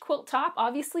finished quilt top,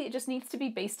 obviously it just needs to be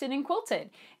basted and quilted.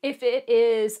 If it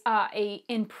is a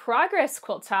in-progress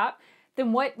quilt top,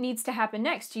 then what needs to happen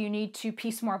next? Do you need to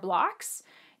piece more blocks?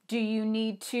 Do you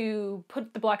need to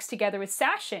put the blocks together with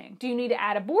sashing? Do you need to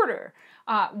add a border?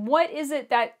 What is it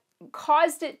that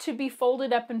caused it to be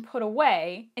folded up and put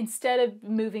away instead of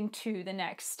moving to the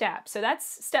next step? So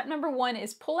that's step number 1,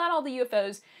 is pull out all the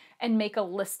UFOs and make a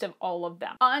list of all of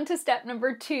them. On to step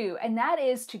number 2, and that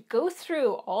is to go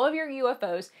through all of your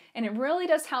UFOs, and it really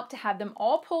does help to have them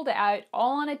all pulled out,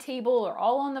 all on a table or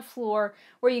all on the floor,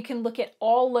 where you can look at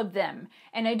all of them.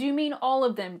 And I do mean all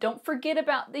of them. Don't forget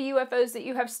about the UFOs that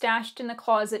you have stashed in the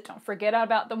closet. Don't forget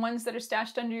about the ones that are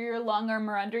stashed under your long arm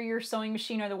or under your sewing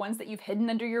machine, or the ones that you've hidden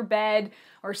under your bed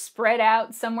or spread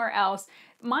out somewhere else.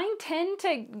 Mine tend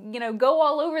to, go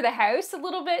all over the house a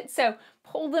little bit, so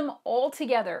pull them all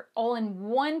together, all in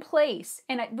one place.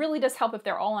 And it really does help if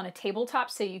they're all on a tabletop,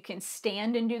 so you can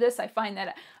stand and do this. I find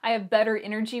that I have better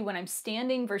energy when I'm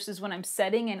standing versus when I'm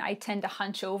sitting, and I tend to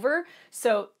hunch over.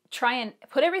 So try and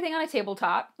put everything on a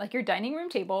tabletop, like your dining room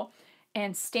table,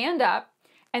 and stand up,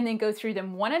 and then go through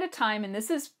them one at a time. And this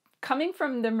is coming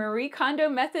from the Marie Kondo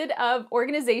method of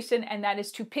organization, and that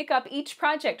is to pick up each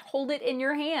project, hold it in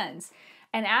your hands,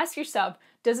 and ask yourself,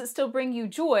 does it still bring you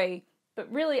joy? But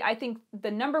really, I think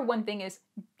the number one thing is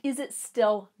it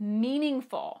still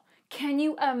meaningful? Can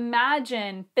you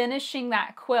imagine finishing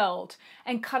that quilt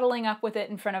and cuddling up with it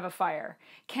in front of a fire?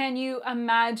 Can you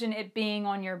imagine it being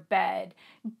on your bed?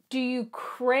 Do you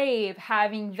crave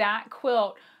having that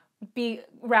quilt be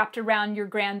wrapped around your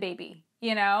grandbaby?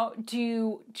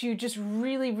 Do you just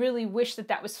really, really wish that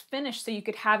that was finished so you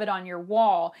could have it on your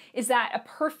wall? Is that a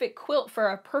perfect quilt for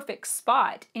a perfect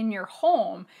spot in your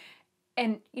home?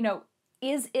 And,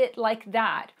 is it like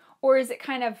that? Or is it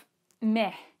kind of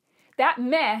meh? That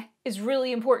meh is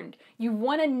really important. You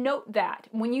want to note that.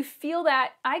 When you feel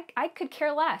that, I could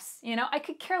care less. I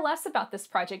could care less about this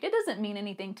project. It doesn't mean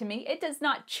anything to me. It does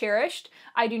not cherished.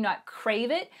 I do not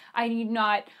crave it. I do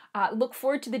not look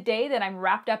forward to the day that I'm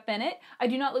wrapped up in it. I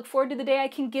do not look forward to the day I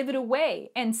can give it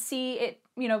away and see it,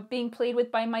 being played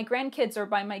with by my grandkids or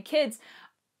by my kids.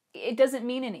 It doesn't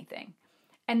mean anything.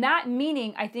 And that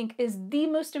meaning, I think, is the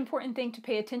most important thing to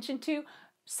pay attention to.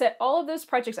 Set all of those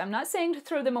projects, I'm not saying to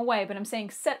throw them away, but I'm saying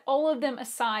set all of them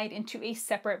aside into a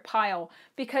separate pile,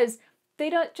 because they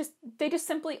just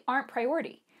simply aren't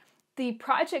priority. The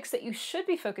projects that you should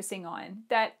be focusing on,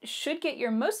 that should get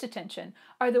your most attention,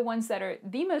 are the ones that are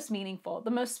the most meaningful,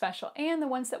 the most special, and the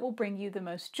ones that will bring you the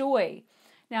most joy.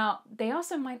 Now, they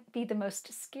also might be the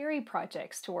most scary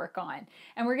projects to work on,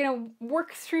 and we're going to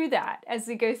work through that as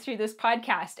we go through this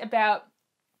podcast about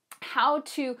how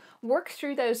to work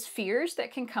through those fears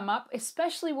that can come up,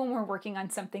 especially when we're working on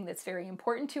something that's very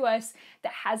important to us,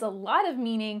 that has a lot of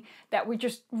meaning, that we're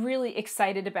just really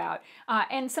excited about.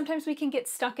 And sometimes we can get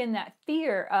stuck in that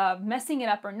fear of messing it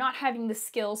up or not having the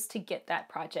skills to get that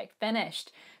project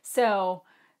finished. So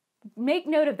make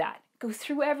note of that. Go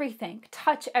through everything,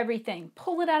 touch everything,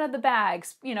 pull it out of the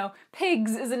bags.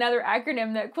 PIGS is another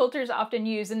acronym that quilters often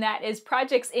use, and that is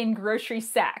projects in grocery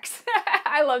sacks.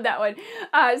 I love that one.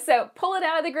 So pull it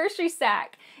out of the grocery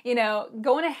sack,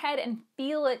 going ahead and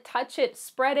feel it, touch it,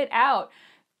 spread it out.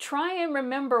 Try and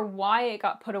remember why it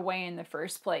got put away in the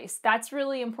first place. That's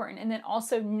really important. And then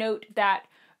also note that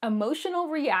emotional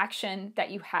reaction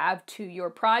that you have to your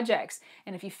projects.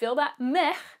 And if you feel that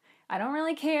meh, I don't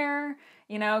really care,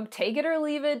 take it or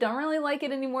leave it, don't really like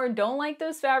it anymore, don't like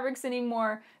those fabrics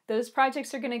anymore, those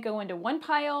projects are going to go into one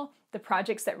pile. The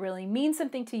projects that really mean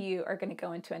something to you are going to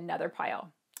go into another pile.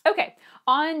 Okay,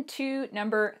 on to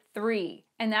number 3,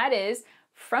 and that is,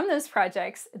 from those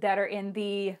projects that are in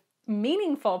the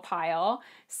meaningful pile,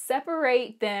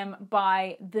 separate them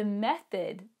by the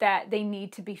method that they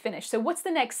need to be finished. So what's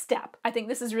the next step? I think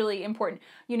this is really important.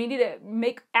 You need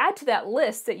to add to that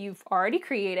list that you've already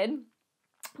created.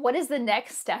 What is the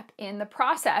next step in the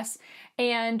process?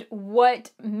 and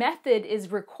what method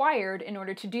is required in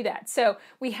order to do that. So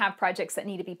we have projects that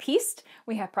need to be pieced,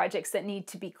 we have projects that need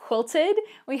to be quilted,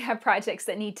 we have projects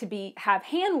that need to have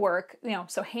handwork,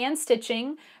 so hand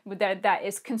stitching, that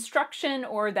is construction,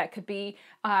 or that could be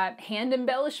hand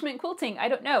embellishment quilting. I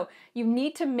don't know. You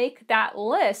need to make that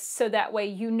list so that way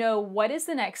you know what is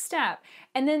the next step.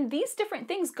 And then these different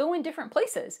things go in different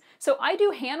places. So I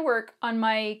do handwork on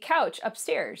my couch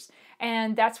upstairs,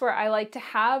 and that's where I like to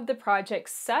have the project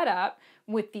set up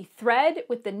with the thread,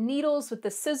 with the needles, with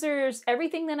the scissors,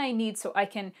 everything that I need, so I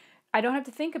don't have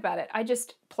to think about it. I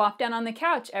just plop down on the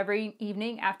couch every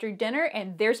evening after dinner,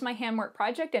 and there's my handwork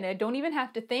project, and I don't even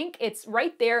have to think. It's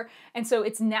right there, and so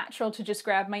it's natural to just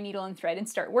grab my needle and thread and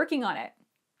start working on it.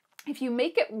 If you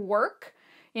make it work,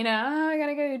 oh, I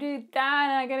gotta go do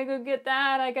that, I gotta go get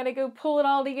that, I gotta go pull it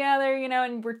all together,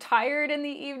 and we're tired in the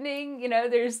evening,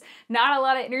 there's not a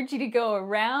lot of energy to go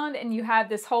around, and you have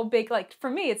this whole big, for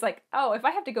me, it's like, oh, if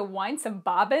I have to go wind some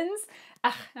bobbins,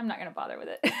 I'm not gonna bother with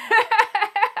it.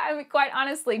 I'm quite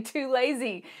honestly too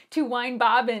lazy to wind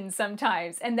bobbins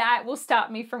sometimes, and that will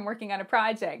stop me from working on a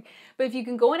project. But if you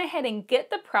can go on ahead and get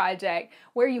the project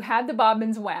where you have the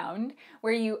bobbins wound,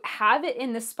 where you have it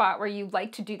in the spot where you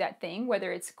like to do that thing,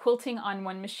 whether it's quilting on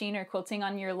one machine or quilting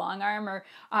on your long arm, or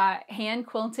hand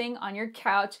quilting on your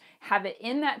couch, have it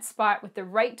in that spot with the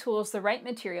right tools, the right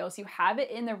materials, you have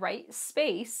it in the right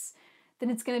space,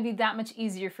 then it's going to be that much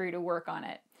easier for you to work on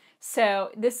it. So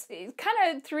this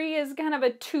kind of 3 is kind of a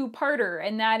two-parter,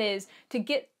 and that is to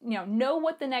get, know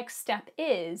what the next step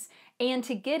is, and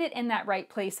to get it in that right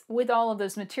place with all of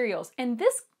those materials. And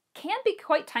this can be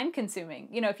quite time consuming.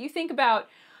 If you think about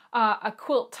a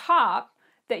quilt top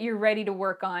that you're ready to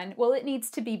work on, well, it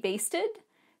needs to be basted.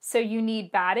 So you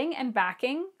need batting and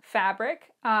backing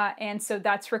fabric, and so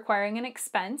that's requiring an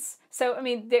expense. So,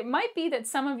 it might be that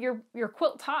some of your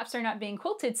quilt tops are not being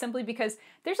quilted simply because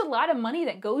there's a lot of money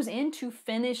that goes into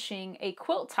finishing a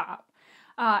quilt top.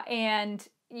 And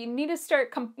you need to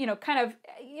start,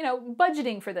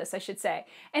 budgeting for this, I should say.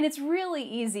 And it's really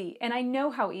easy, and I know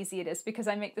how easy it is because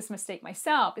I make this mistake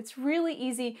myself. It's really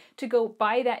easy to go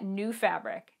buy that new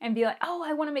fabric and be like, oh,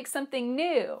 I want to make something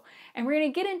new. And we're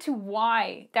going to get into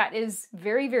why that is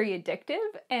very, very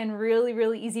addictive and really,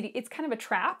 really easy it's kind of a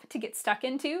trap to get stuck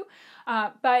into.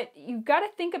 But you've got to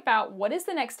think about what is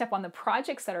the next step on the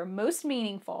projects that are most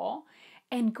meaningful,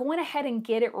 and going ahead and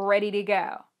get it ready to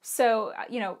go. So,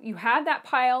 you have that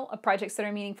pile of projects that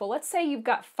are meaningful. Let's say you've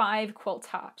got 5 quilt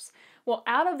tops. Well,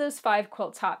 out of those 5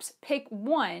 quilt tops, pick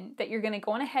one that you're going to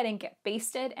go on ahead and get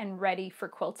basted and ready for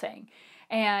quilting.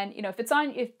 And,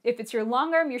 if it's your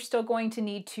long arm, you're still going to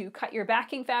need to cut your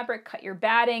backing fabric, cut your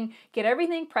batting, get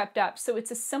everything prepped up. So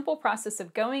it's a simple process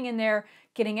of going in there,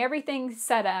 getting everything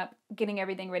set up, getting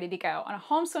everything ready to go. On a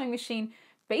home sewing machine,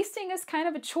 basting is kind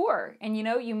of a chore, and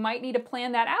you might need to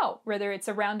plan that out, whether it's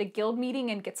around a guild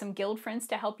meeting and get some guild friends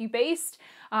to help you baste,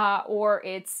 or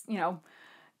it's,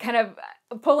 kind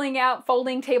of pulling out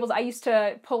folding tables. I used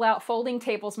to pull out folding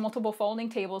tables, multiple folding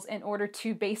tables, in order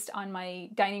to baste on my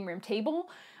dining room table.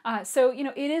 So,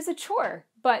 it is a chore,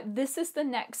 but this is the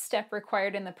next step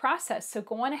required in the process. So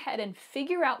go on ahead and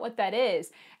figure out what that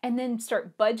is, and then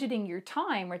start budgeting your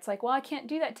time, where it's like, well, I can't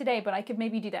do that today, but I could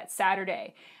maybe do that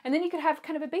Saturday. And then you could have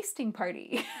kind of a basting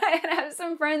party and have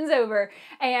some friends over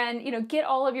and, get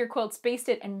all of your quilts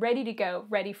basted and ready to go,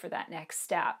 ready for that next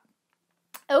step.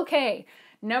 Okay,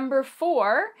 number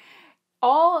 4,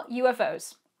 all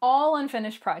UFOs. All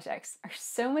unfinished projects are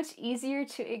so much easier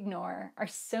to ignore, are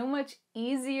so much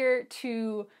easier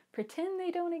to pretend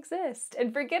they don't exist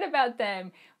and forget about them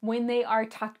when they are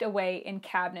tucked away in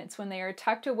cabinets, when they are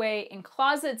tucked away in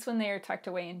closets, when they are tucked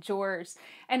away in drawers.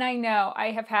 And I know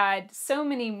I have had so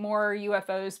many more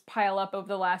UFOs pile up over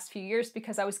the last few years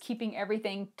because I was keeping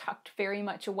everything tucked very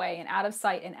much away and out of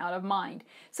sight and out of mind.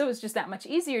 So it's just that much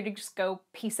easier to just go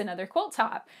piece another quilt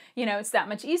top. It's that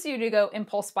much easier to go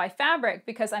impulse buy fabric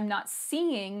because I'm not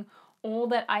seeing all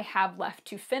that I have left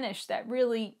to finish that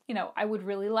really, I would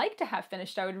really like to have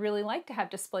finished. I would really like to have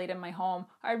displayed in my home.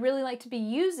 I'd really like to be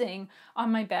using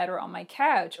on my bed or on my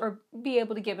couch, or be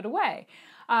able to give it away.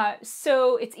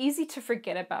 So it's easy to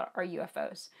forget about our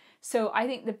UFOs. So I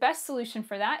think the best solution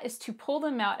for that is to pull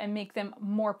them out and make them a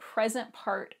more present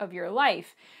part of your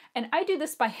life. And I do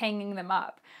this by hanging them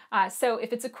up. So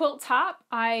if it's a quilt top,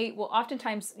 I will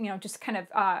oftentimes, just kind of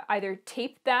either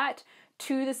tape that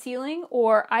to the ceiling,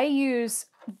 or I use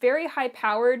very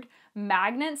high-powered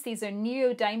magnets. These are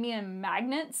neodymium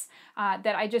magnets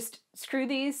that I just screw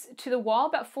these to the wall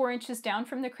about 4 inches down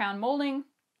from the crown molding.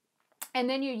 And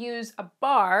then you use a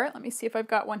bar. Let me see if I've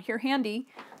got one here handy.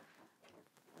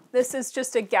 This is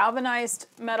just a galvanized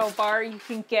metal bar you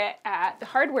can get at the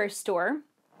hardware store,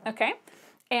 okay?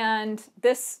 And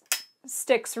this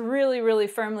sticks really, really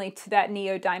firmly to that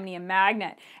neodymium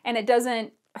magnet, and it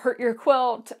doesn't hurt your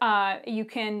quilt. You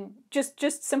can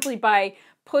just simply by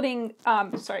putting,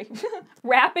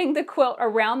 wrapping the quilt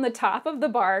around the top of the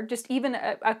bar, just even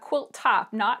a quilt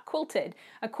top, not quilted,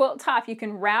 a quilt top, you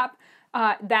can wrap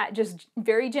that just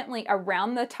very gently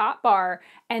around the top bar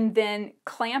and then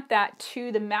clamp that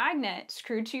to the magnet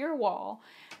screwed to your wall.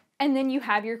 And then you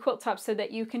have your quilt top so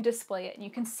that you can display it and you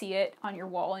can see it on your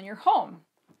wall in your home.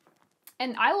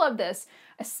 And I love this,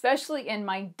 especially in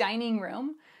my dining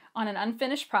room on an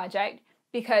unfinished project,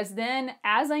 because then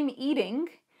as I'm eating,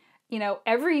 you know,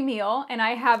 every meal, and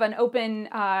I have an open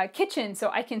kitchen so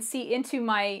I can see into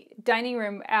my dining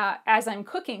room as I'm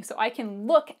cooking, so I can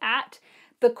look at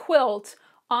the quilt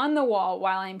on the wall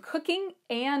while I'm cooking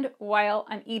and while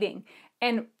I'm eating.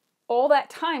 And all that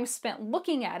time spent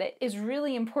looking at it is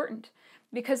really important,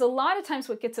 because a lot of times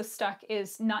what gets us stuck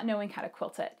is not knowing how to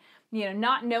quilt it. You know,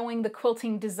 not knowing the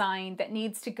quilting design that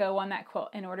needs to go on that quilt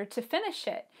in order to finish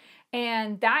it.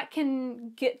 And that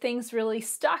can get things really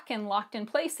stuck and locked in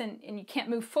place, and you can't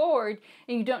move forward,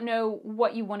 and you don't know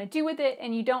what you want to do with it,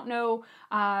 and you don't know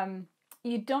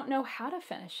how to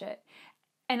finish it.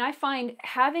 And I find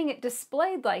having it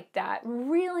displayed like that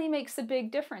really makes a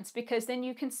big difference, because then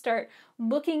you can start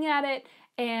looking at it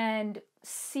and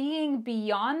seeing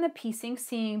beyond the piecing,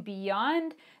 seeing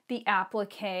beyond the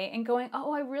applique, and going,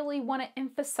 oh, I really want to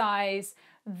emphasize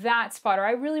that spot, or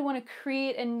I really want to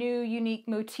create a new unique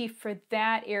motif for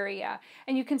that area.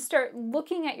 And you can start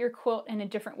looking at your quilt in a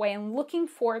different way and looking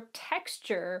for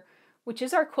texture, which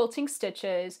is our quilting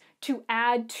stitches, to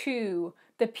add to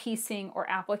the piecing or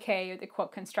applique or the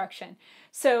quilt construction.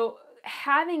 So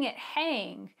having it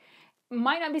hang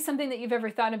might not be something that you've ever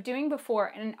thought of doing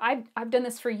before, and I've done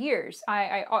this for years.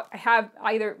 I have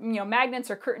either, you know, magnets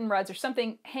or curtain rods or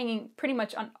something hanging pretty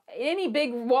much on any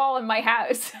big wall in my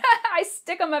house. I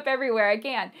stick them up everywhere I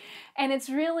can, and it's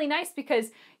really nice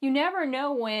because you never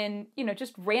know when, you know,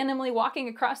 just randomly walking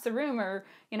across the room or,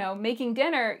 you know, making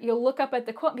dinner, you'll look up at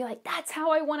the quilt and be like, that's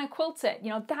how I want to quilt it.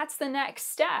 You know, that's the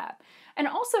next step. And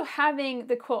also having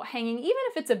the quilt hanging, even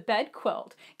if it's a bed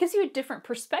quilt, gives you a different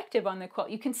perspective on the quilt.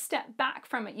 You can step back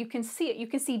from it. You can see it. You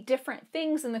can see different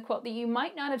things in the quilt that you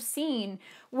might not have seen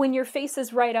when your face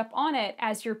is right up on it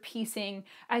as you're piecing,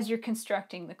 as you're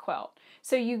constructing the quilt.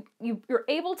 So you're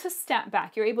able to step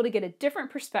back. You're able to get a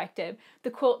different perspective. The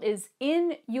quilt is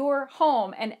in your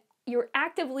home, and you're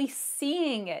actively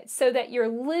seeing it so that you're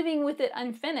living with it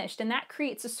unfinished, and that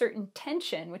creates a certain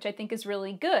tension, which I think is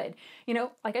really good. You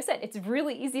know, like I said, it's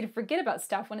really easy to forget about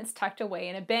stuff when it's tucked away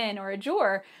in a bin or a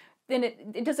drawer. Then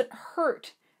it doesn't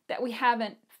hurt that we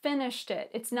haven't finished it.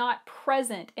 It's not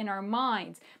present in our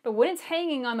minds. But when it's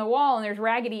hanging on the wall and there's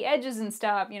raggedy edges and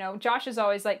stuff, you know, Josh is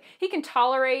always like, he can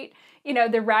tolerate, you know,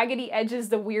 the raggedy edges,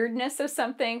 the weirdness of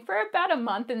something for about a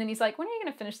month, and then he's like, when are you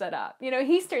going to finish that up? You know,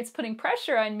 he starts putting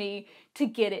pressure on me to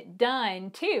get it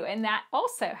done too, and that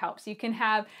also helps. You can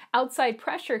have outside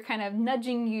pressure kind of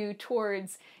nudging you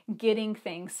towards getting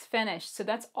things finished. So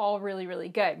that's all really, really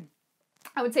good.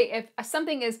 I would say if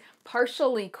something is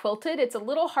partially quilted, it's a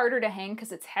little harder to hang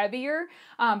because it's heavier,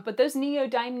 but those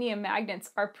neodymium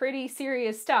magnets are pretty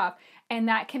serious stuff, and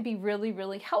that can be really,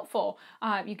 really helpful.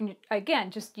 You can, again,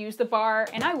 just use the bar,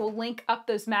 and I will link up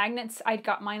those magnets. I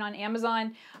got mine on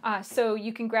Amazon, so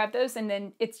you can grab those, and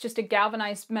then it's just a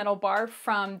galvanized metal bar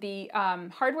from the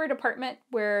hardware department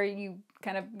where you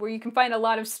can find a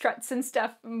lot of struts and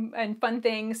stuff and fun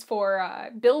things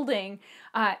for building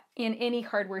in any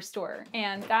hardware store.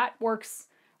 And that works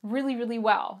really, really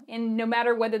well. And no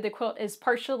matter whether the quilt is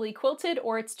partially quilted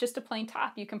or it's just a plain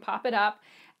top, you can pop it up.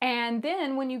 And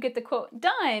then when you get the quilt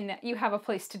done, you have a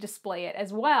place to display it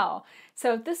as well.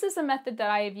 So this is a method that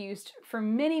I have used for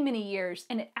many, many years,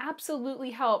 and it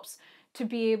absolutely helps to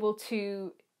be able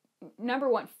to, number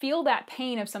one, feel that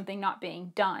pain of something not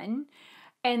being done.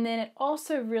 And then it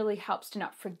also really helps to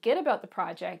not forget about the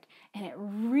project, and it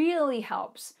really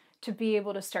helps to be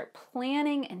able to start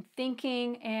planning and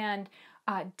thinking and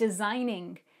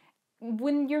designing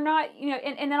when you're not, you know,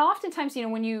 and then oftentimes, you know,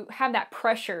 when you have that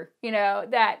pressure, you know,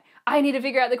 that I need to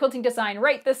figure out the quilting design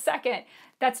right this second,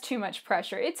 that's too much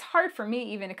pressure. It's hard for me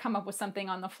even to come up with something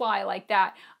on the fly like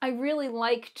that. I really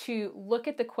like to look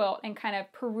at the quilt and kind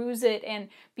of peruse it and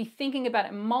be thinking about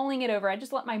it, mulling it over. I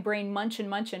just let my brain munch and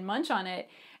munch and munch on it,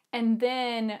 and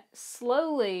then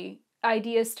slowly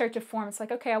ideas start to form. It's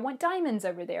like, okay, I want diamonds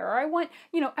over there, or I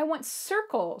want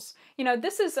circles.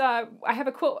 This is, I have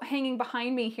a quilt hanging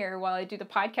behind me here while I do the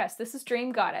podcast. This is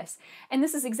Dream Goddess. And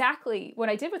this is exactly what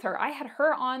I did with her. I had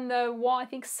her on the wall, I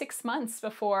think 6 months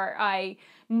before I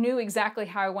knew exactly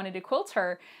how I wanted to quilt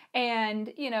her.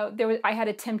 And, I had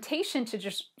a temptation to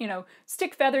just,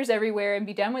 stick feathers everywhere and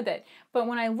be done with it. But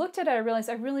when I looked at it, I realized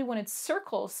I really wanted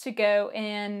circles to go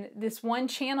in this one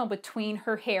channel between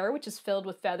her hair, which is filled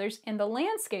with feathers, and the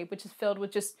landscape, which is filled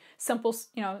with just simple,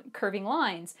 curving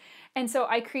lines. And so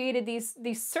I created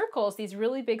these circles, these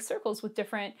really big circles with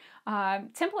different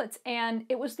templates, and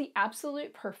it was the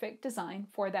absolute perfect design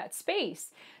for that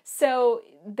space. So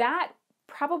that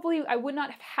probably, I would not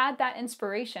have had that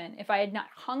inspiration if I had not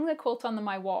hung the quilt on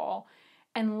my wall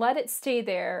and let it stay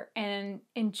there and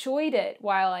enjoyed it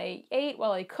while I ate,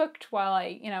 while I cooked, while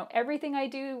I, everything I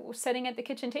do sitting at the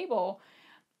kitchen table.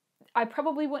 I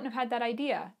probably wouldn't have had that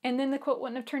idea, and then the quilt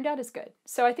wouldn't have turned out as good.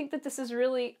 So I think that this is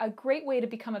really a great way to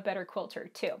become a better quilter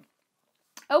too.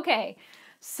 Okay,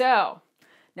 so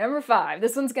number 5,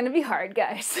 this one's going to be hard,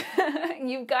 guys.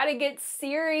 You've got to get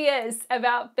serious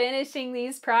about finishing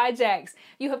these projects.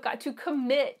 You have got to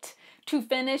commit to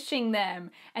finishing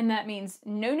them, and that means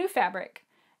no new fabric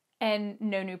and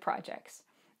no new projects.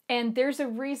 And there's a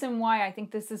reason why I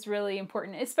think this is really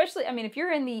important, especially, if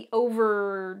you're in the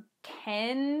over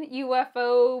 10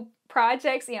 UFO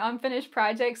projects, the unfinished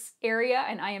projects area,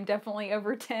 and I am definitely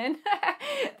over 10,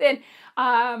 then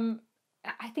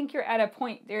I think you're at a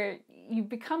point there, you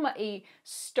become a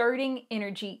starting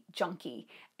energy junkie.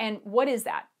 And what is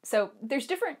that? So there's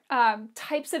different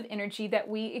types of energy that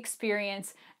we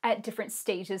experience at different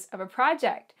stages of a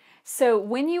project. So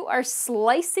when you are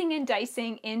slicing and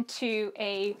dicing into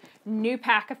a new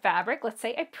pack of fabric, let's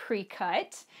say a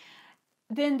pre-cut,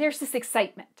 then there's this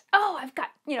excitement. Oh, I've got,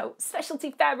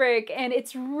 specialty fabric, and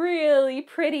it's really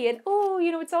pretty, and oh,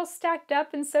 it's all stacked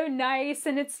up and so nice,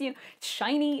 and it's,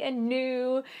 shiny and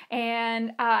new,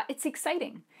 and it's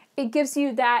exciting. It gives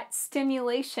you that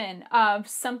stimulation of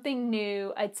something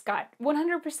new. It's got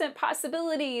 100%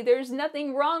 possibility. There's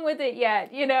nothing wrong with it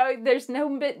yet. There's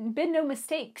been no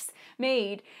mistakes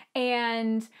made,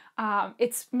 and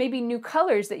it's maybe new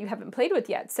colors that you haven't played with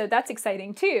yet. So that's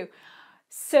exciting too.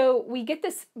 So we get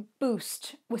this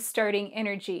boost with starting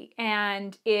energy,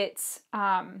 and it's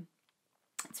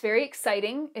very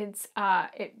exciting. It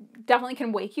definitely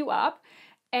can wake you up,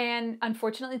 and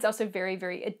unfortunately, it's also very,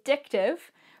 very addictive,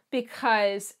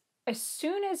 because as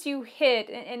soon as you hit,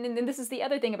 and this is the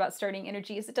other thing about starting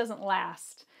energy, is it doesn't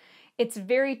last. It's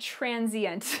very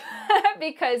transient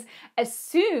because as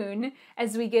soon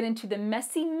as we get into the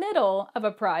messy middle of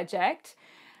a project,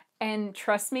 and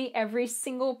trust me, every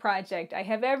single project I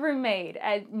have ever made,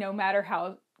 no matter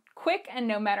how quick and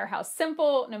no matter how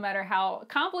simple, no matter how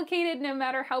complicated, no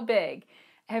matter how big,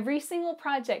 every single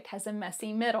project has a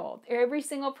messy middle. Every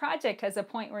single project has a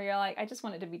point where you're like, I just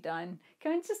want it to be done.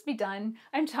 Can it just be done?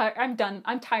 I'm done.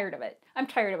 I'm tired of it. I'm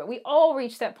tired of it. We all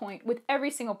reach that point with every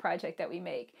single project that we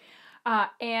make.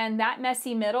 And that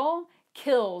messy middle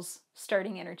kills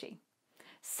starting energy.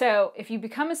 So if you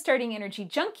become a starting energy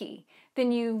junkie,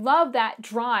 then you love that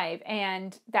drive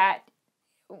and that,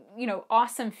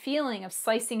 awesome feeling of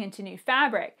slicing into new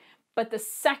fabric. But the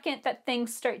second that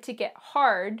things start to get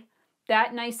hard,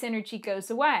 that nice energy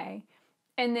goes away.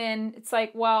 And then it's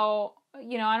like, well, I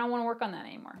don't want to work on that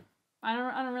anymore. I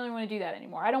don't really want to do that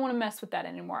anymore. I don't want to mess with that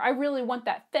anymore. I really want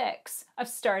that fix of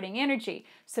starting energy.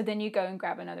 So then you go and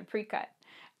grab another pre-cut.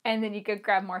 And then you go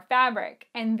grab more fabric,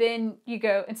 and then you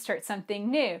go and start something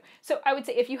new. So I would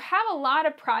say if you have a lot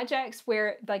of projects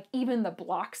where like even the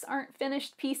blocks aren't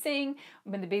finished piecing,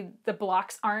 when the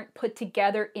blocks aren't put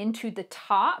together into the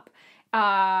top,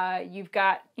 you've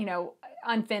got,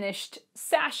 unfinished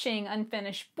sashing,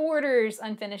 unfinished borders,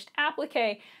 unfinished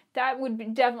applique, that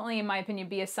would definitely, in my opinion,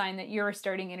 be a sign that you're a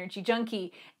starting energy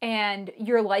junkie and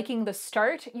you're liking the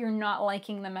start, you're not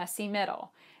liking the messy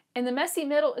middle. And the messy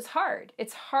middle is hard.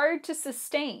 It's hard to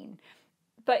sustain,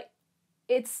 but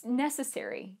it's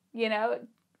necessary.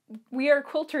 We are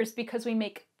quilters because we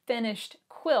make finished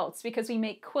quilts, because we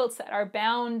make quilts that are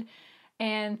bound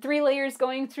and 3 layers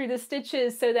going through the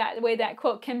stitches so that way that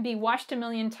quilt can be washed a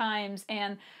million times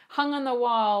and hung on the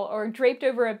wall or draped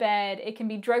over a bed. It can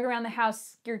be drug around the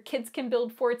house. Your kids can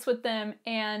build forts with them,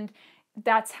 and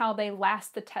that's how they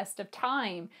last the test of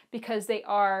time, because they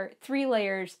are 3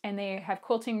 layers and they have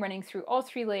quilting running through all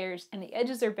 3 layers, and the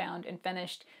edges are bound and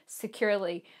finished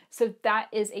securely. So that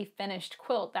is a finished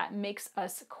quilt. That makes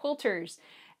us quilters.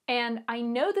 And I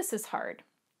know this is hard.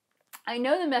 I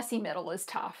know the messy middle is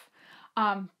tough.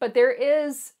 But there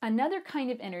is another kind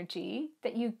of energy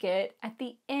that you get at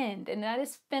the end, and that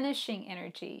is finishing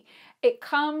energy. It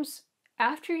comes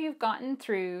after you've gotten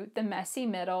through the messy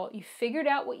middle, you figured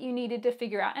out what you needed to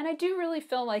figure out. And I do really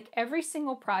feel like every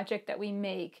single project that we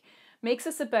make makes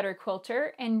us a better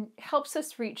quilter and helps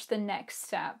us reach the next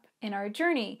step in our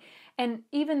journey. And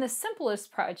even the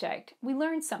simplest project, we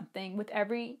learn something with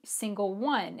every single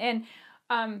one. And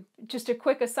just a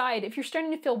quick aside, if you're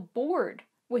starting to feel bored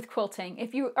with quilting,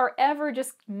 if you are ever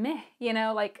just meh,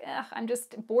 like, I'm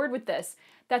just bored with this,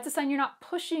 that's a sign you're not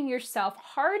pushing yourself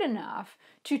hard enough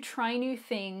to try new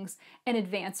things and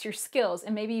advance your skills.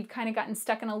 And maybe you've kind of gotten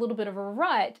stuck in a little bit of a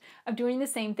rut of doing the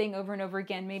same thing over and over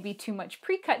again, maybe too much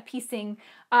pre-cut piecing,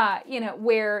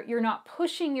 where you're not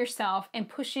pushing yourself and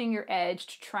pushing your edge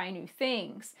to try new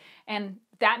things. And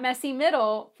that messy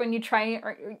middle, when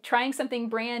you're trying something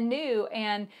brand new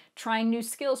and trying new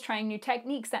skills, trying new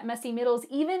techniques, that messy middle is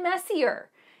even messier.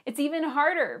 It's even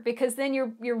harder because then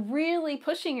you're really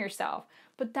pushing yourself.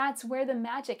 But that's where the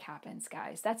magic happens,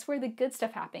 guys. That's where the good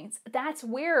stuff happens. That's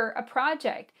where a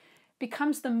project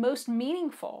becomes the most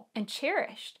meaningful and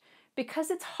cherished because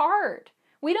it's hard.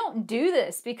 We don't do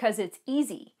this because it's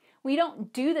easy. We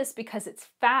don't do this because it's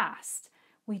fast.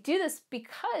 We do this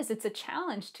because it's a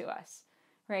challenge to us,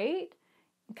 right?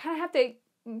 You kind of have to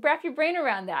wrap your brain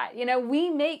around that.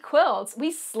 We make quilts,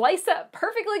 we slice up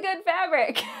perfectly good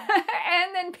fabric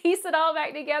and then piece it all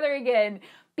back together again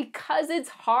because it's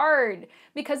hard,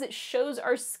 because it shows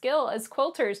our skill as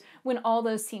quilters when all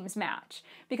those seams match,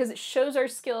 because it shows our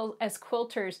skill as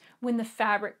quilters when the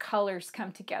fabric colors come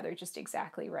together just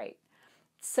exactly right.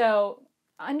 So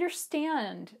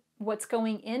understand what's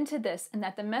going into this and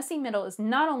that the messy middle is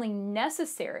not only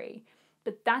necessary,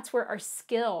 but that's where our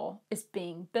skill is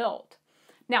being built.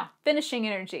 Now, finishing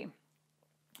energy.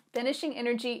 Finishing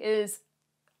energy is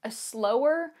a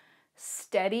slower,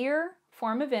 steadier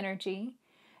form of energy.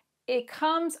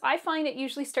 I find it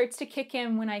usually starts to kick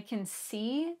in when I can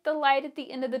see the light at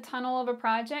the end of the tunnel of a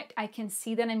project. I can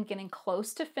see that I'm getting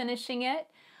close to finishing it.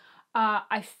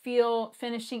 I feel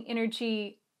finishing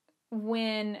energy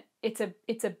when it's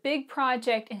a big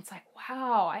project and it's like,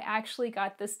 wow, I actually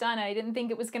got this done. I didn't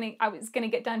think I was gonna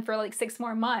get done for like 6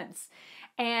 more months.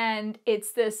 And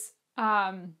it's this,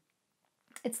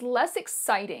 it's less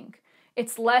exciting.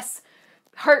 It's less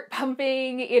heart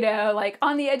pumping, like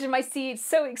on the edge of my seat,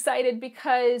 so excited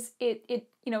because it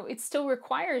still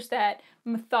requires that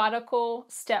methodical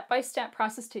step-by-step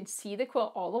process to see the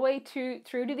quilt all the way through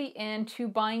to the end, to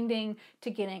binding, to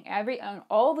getting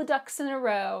all the ducks in a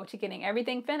row, to getting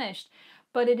everything finished.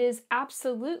 But it is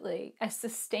absolutely a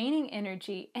sustaining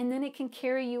energy, and then it can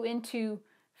carry you into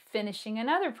finishing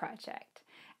another project.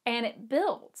 And it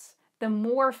builds. The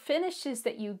more finishes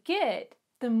that you get,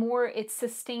 the more it's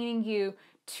sustaining you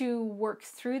to work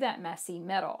through that messy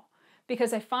middle.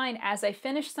 Because I find as I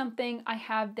finish something, I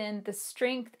have then the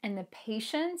strength and the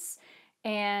patience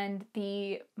and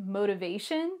the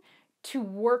motivation to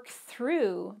work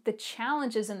through the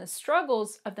challenges and the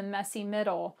struggles of the messy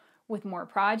middle with more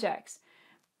projects.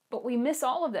 But we miss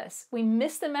all of this. We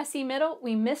miss the messy middle,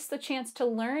 we miss the chance to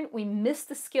learn, we miss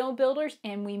the skill builders,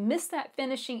 and we miss that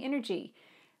finishing energy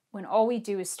when all we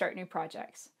do is start new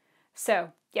projects.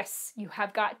 So yes, you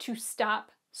have got to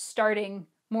stop starting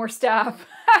more stuff.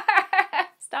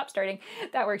 Stop starting,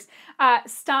 that works.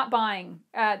 Stop buying.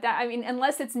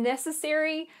 Unless it's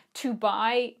necessary to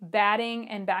buy batting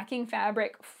and backing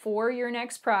fabric for your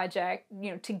next project,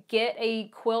 to get a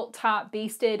quilt top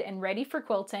basted and ready for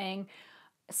quilting,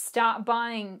 stop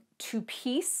buying to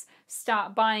piece,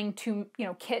 stop buying to,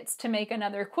 kits to make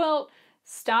another quilt,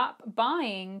 stop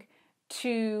buying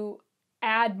to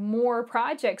add more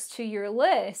projects to your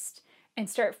list, and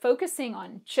start focusing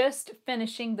on just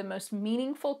finishing the most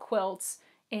meaningful quilts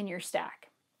in your stack.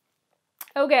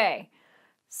 Okay,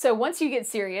 so once you get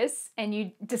serious and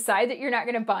you decide that you're not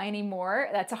going to buy anymore,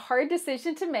 that's a hard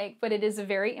decision to make, but it is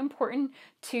very important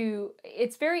to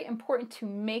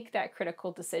make that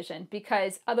critical decision,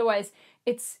 because otherwise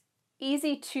it's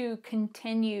easy to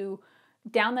continue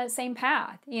down that same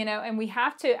path, and we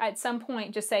have to at some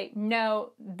point just say,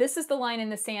 no, this is the line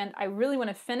in the sand. I really want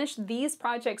to finish these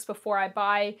projects before I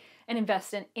buy and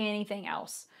invest in anything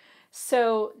else.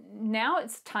 So now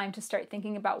it's time to start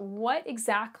thinking about what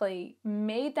exactly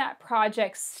made that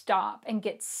project stop and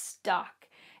get stuck.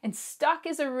 And stuck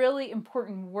is a really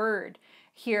important word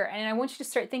here. And I want you to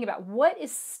start thinking about what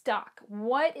is stuck,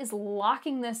 what is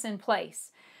locking this in place.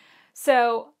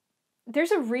 So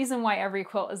there's a reason why every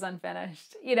quilt is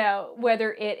unfinished,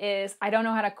 whether it is, I don't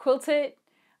know how to quilt it,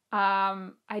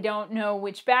 I don't know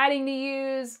which batting to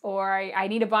use, or I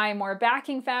need to buy more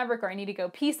backing fabric, or I need to go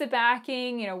piece the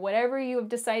backing, whatever you have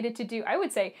decided to do. I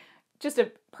would say, just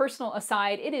a personal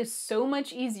aside, it is so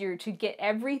much easier to get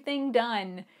everything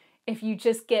done if you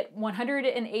just get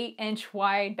 108-inch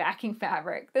wide backing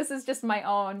fabric. This is just my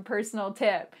own personal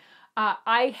tip.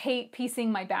 I hate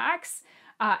piecing my backs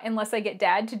unless I get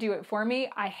Dad to do it for me.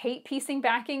 I hate piecing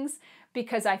backings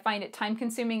because I find it time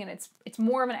consuming, and it's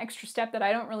more of an extra step that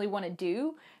I don't really want to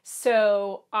do.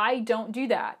 So I don't do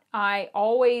that. I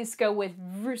always go with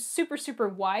super, super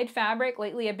wide fabric.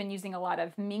 Lately I've been using a lot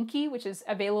of Minky, which is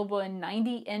available in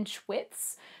 90-inch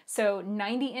widths. So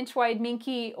 90-inch wide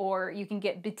Minky, or you can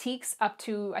get batiks up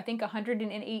to, I think,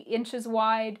 108 inches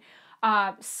wide.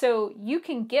 So you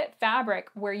can get fabric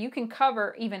where you can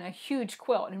cover even a huge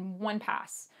quilt in one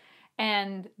pass.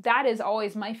 And that is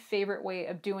always my favorite way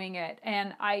of doing it.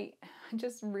 And I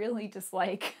just really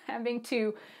dislike having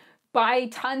to buy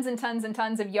tons and tons and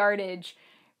tons of yardage,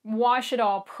 wash it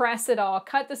all, press it all,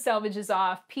 cut the selvages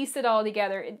off, piece it all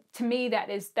together. To me, that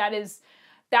is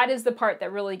the part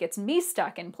that really gets me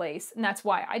stuck in place. And that's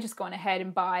why I just go on ahead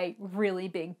and buy really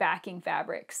big backing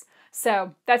fabrics.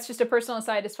 So that's just a personal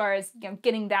aside as far as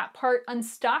getting that part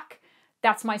unstuck.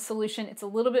 That's my solution. It's a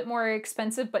little bit more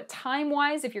expensive, but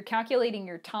time-wise, if you're calculating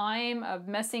your time of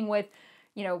messing with,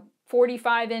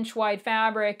 45-inch wide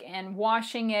fabric and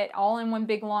washing it all in one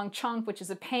big long chunk, which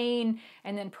is a pain,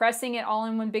 and then pressing it all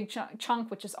in one big chunk,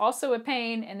 which is also a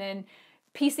pain, and then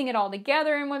piecing it all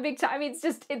together in one big time. I mean,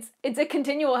 it's a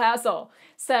continual hassle.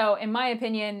 So in my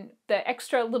opinion, the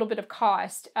extra little bit of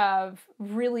cost of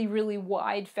really, really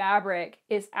wide fabric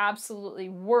is absolutely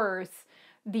worth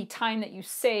the time that you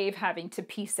save having to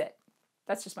piece it.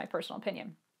 That's just my personal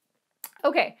opinion.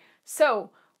 Okay,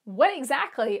 so what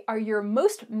exactly are your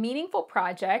most meaningful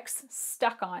projects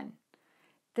stuck on?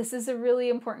 This is a really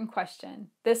important question.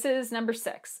 This is number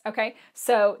 6, okay?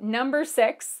 So number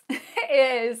 6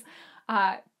 is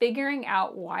figuring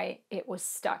out why it was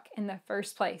stuck in the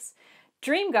first place.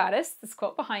 Dream Goddess, this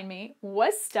quote behind me,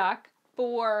 was stuck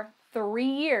for 3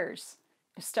 years.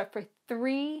 It was stuck for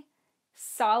 3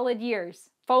 solid years.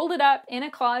 Folded up in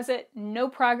a closet, no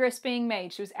progress being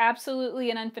made. She was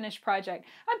absolutely an unfinished project.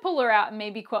 I'd pull her out and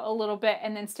maybe quilt a little bit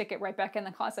and then stick it right back in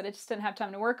the closet. I just didn't have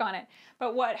time to work on it.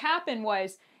 But what happened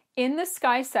was, in the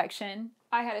sky section,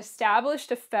 I had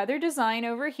established a feather design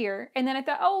over here, and then I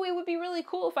thought, oh, it would be really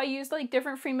cool if I used like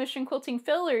different free motion quilting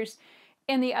fillers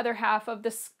in the other half of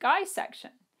the sky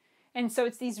section. And so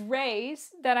it's these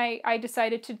rays that I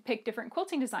decided to pick different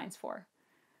quilting designs for.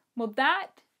 Well,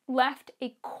 that left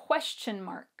a question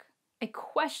mark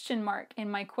in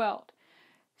my quilt,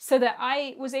 so that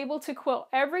I was able to quilt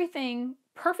everything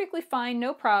perfectly fine,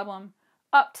 no problem,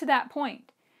 up to that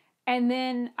point. And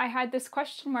then I had this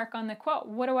question mark on the quilt.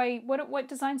 What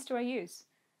designs do I use?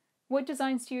 What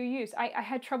designs do you use? I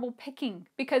had trouble picking,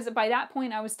 because by that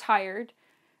point I was tired,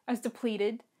 I was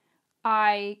depleted.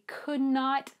 I could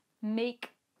not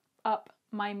make up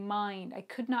my mind. I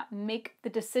could not make the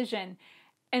decision.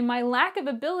 And my lack of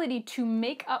ability to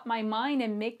make up my mind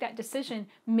and make that decision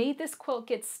made this quilt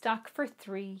get stuck for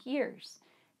 3 years.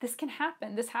 This can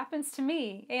happen. This happens to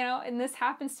me, and this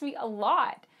happens to me a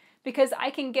lot, because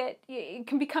it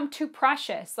can become too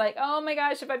precious. Like, oh my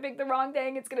gosh, if I pick the wrong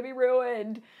thing, it's going to be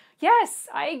ruined. Yes,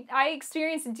 I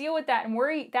experience and deal with that, and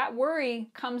that worry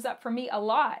comes up for me a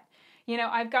lot.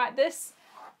 I've got this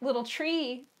little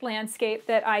tree landscape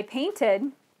that I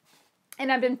painted,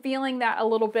 and I've been feeling that a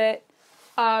little bit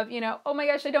of, oh my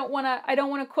gosh, I don't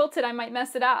want to quilt it. I might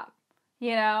mess it up.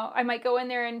 I might go in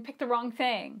there and pick the wrong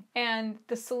thing. And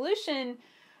the solution,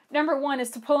 number 1, is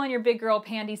to pull on your big girl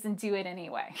panties and do it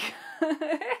anyway.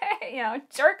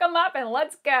 Jerk them up and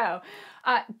let's go.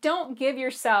 Don't give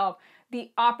yourself the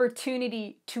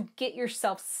opportunity to get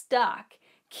yourself stuck.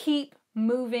 Keep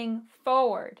moving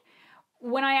forward.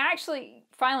 When I actually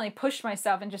finally pushed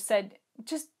myself and just said,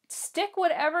 just stick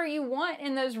whatever you want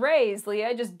in those rays,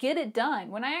 Leah. Just get it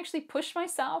done. When I actually pushed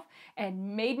myself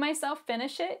and made myself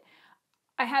finish it,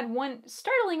 I had one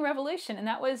startling revelation, and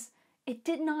that was, it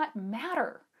did not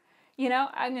matter.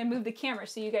 I'm going to move the camera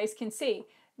so you guys can see.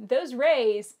 Those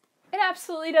rays, it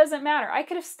absolutely doesn't matter. I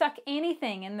could have stuck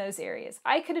anything in those areas.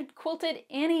 I could have quilted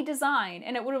any design,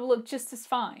 and it would have looked just as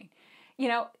fine.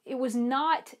 It was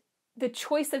not the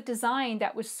choice of design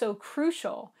that was so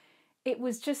crucial. It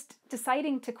was just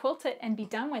deciding to quilt it and be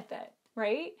done with it,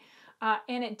 right?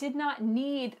 And it did not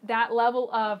need that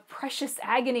level of precious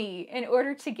agony in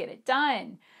order to get it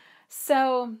done.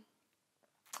 So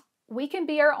we can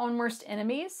be our own worst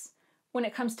enemies when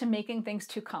it comes to making things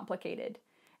too complicated.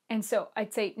 And so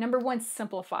I'd say, number 1,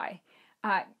 simplify.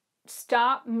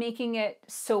 stop making it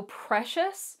so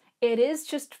precious. It is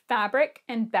just fabric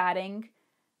and batting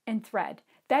and thread.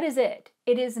 That is it.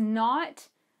 It is not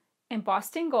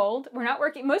embossed in gold. We're not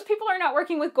working, most people are not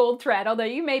working with gold thread, although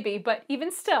you may be, but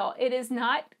even still, it is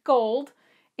not gold.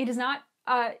 It is not,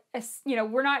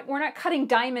 we're not cutting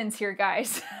diamonds here,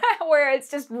 guys, where it's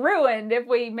just ruined if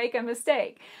we make a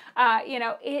mistake.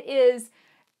 It is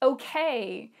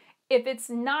okay if it's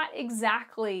not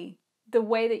exactly the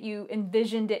way that you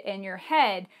envisioned it in your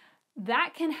head.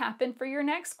 That can happen for your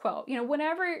next quilt.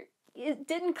 Whenever it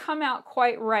didn't come out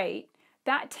quite right,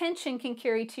 that tension can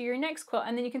carry to your next quilt.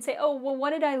 And then you can say, oh, well,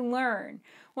 what did I learn?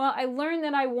 Well, I learned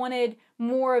that I wanted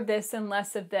more of this and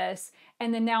less of this,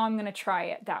 and then now I'm going to try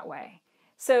it that way.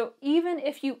 So even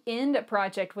if you end a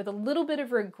project with a little bit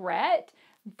of regret,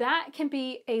 that can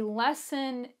be a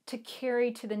lesson to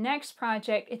carry to the next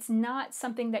project. It's not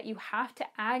something that you have to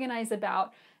agonize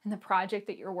about in the project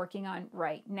that you're working on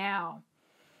right now.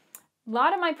 A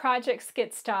lot of my projects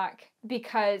get stuck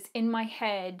because in my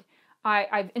head,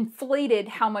 I've inflated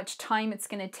how much time it's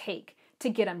going to take to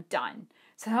get them done.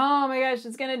 So, oh my gosh,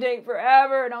 it's going to take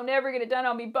forever and I'll never get it done.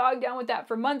 I'll be bogged down with that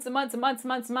for months and months and months and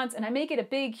months and months. And I make it a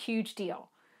big, huge deal.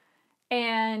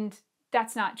 And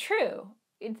that's not true.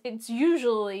 It's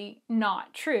usually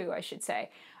not true, I should say.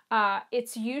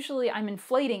 It's usually I'm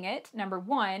inflating it, number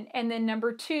one. And then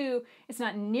number two, it's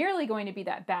not nearly going to be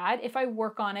that bad if I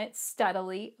work on it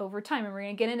steadily over time. And we're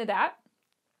going to get into that.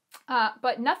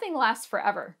 But nothing lasts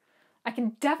forever. I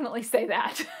can definitely say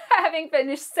that. Having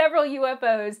finished several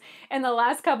UFOs in the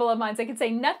last couple of months, I can say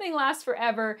nothing lasts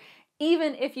forever.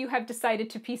 Even if you have decided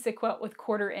to piece a quilt with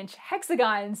 1/4-inch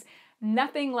hexagons,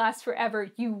 nothing lasts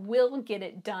forever. You will get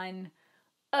it done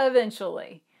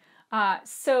eventually.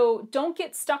 So don't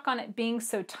get stuck on it being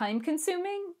so time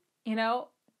consuming.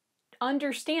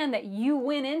 Understand that you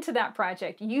went into that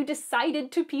project. You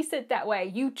decided to piece it that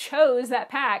way. You chose that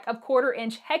pack of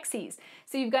 1/4-inch hexies.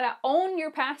 So you've got to own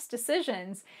your past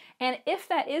decisions. And if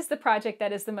that is the project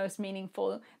that is the most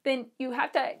meaningful, then you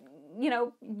have to,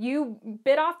 you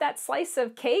bit off that slice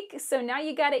of cake. So now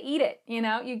you got to eat it.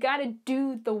 You got to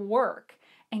do the work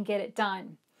and get it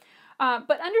done.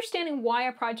 But understanding why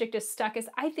a project is stuck is,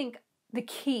 I think, the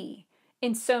key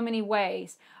in so many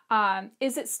ways.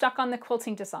 Is it stuck on the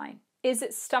quilting design? Is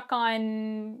it stuck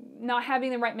on not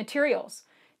having the right materials?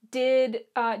 Did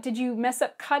you mess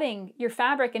up cutting your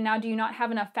fabric and now do you not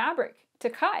have enough fabric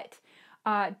to cut?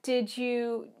 Did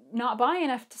you not buy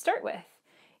enough to start with?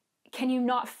 Can you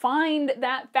not find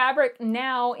that fabric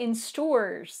now in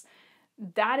stores?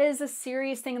 That is a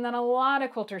serious thing that a lot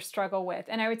of quilters struggle with.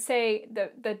 And I would say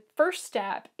the first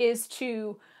step is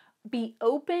to be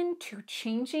open to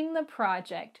changing the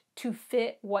project to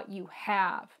fit what you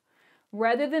have,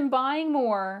 rather than buying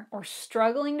more or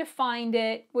struggling to find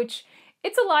it, which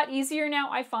it's a lot easier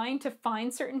now, I find, to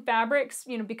find certain fabrics.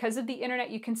 Because of the internet,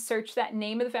 you can search that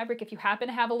name of the fabric. If you happen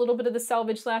to have a little bit of the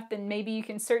selvage left, then maybe you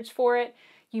can search for it.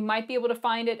 You might be able to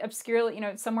find it obscurely,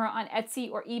 somewhere on Etsy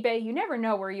or eBay. You never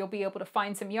know where you'll be able to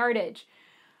find some yardage.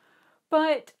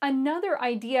 But another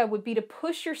idea would be to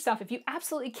push yourself, if you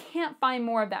absolutely can't find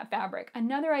more of that fabric,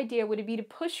 another idea would be to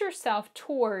push yourself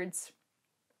towards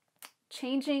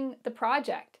changing the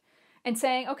project and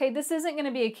saying, okay, this isn't going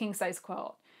to be a king-size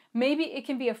quilt. Maybe it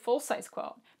can be a full-size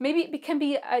quilt. Maybe it can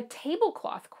be a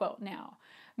tablecloth quilt now.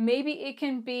 Maybe it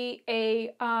can be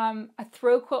a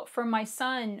throw quilt for my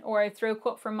son, or a throw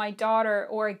quilt for my daughter,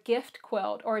 or a gift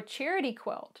quilt, or a charity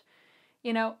quilt.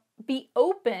 Be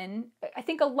open. I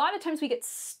think a lot of times we get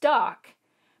stuck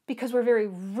because we're very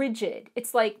rigid.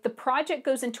 It's like the project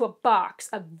goes into a box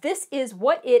of this is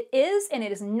what it is, and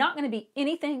it is not going to be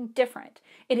anything different.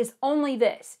 It is only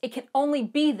this. It can only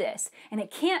be this, and it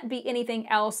can't be anything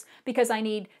else because I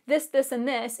need this, this, and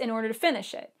this in order to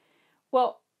finish it.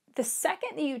 Well, the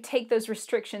second that you take those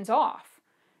restrictions off,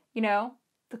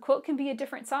 the quilt can be a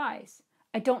different size.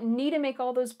 I don't need to make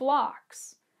all those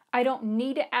blocks. I don't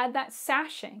need to add that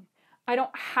sashing. I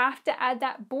don't have to add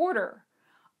that border.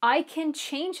 I can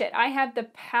change it. I have the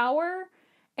power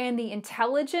and the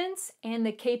intelligence and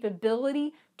the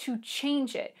capability to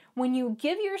change it. When you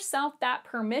give yourself that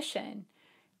permission,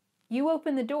 you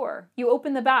open the door, you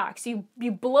open the box, you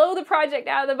blow the project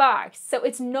out of the box. So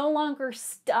it's no longer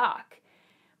stuck.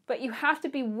 But you have to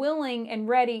be willing and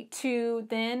ready to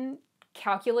then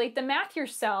calculate the math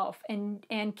yourself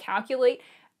and calculate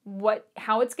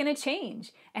how it's going to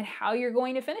change and how you're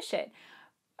going to finish it.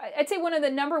 I'd say one of the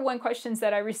number one questions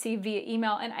that I receive via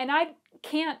email, and I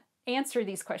can't answer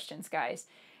these questions, guys.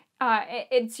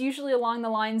 It's usually along the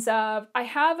lines of, I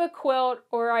have a quilt,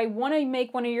 or I want to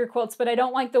make one of your quilts, but I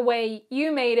don't like the way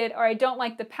you made it, or I don't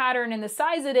like the pattern and the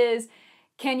size it is.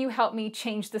 Can you help me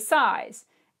change the size?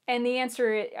 And the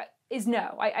answer is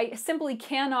no. I simply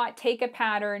cannot take a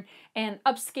pattern and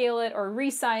upscale it or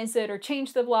resize it or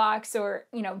change the blocks or,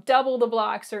 double the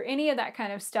blocks or any of that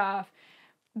kind of stuff,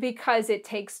 because it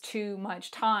takes too much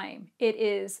time. It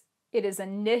is a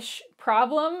niche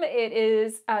problem. It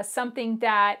is something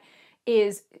that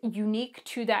is unique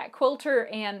to that quilter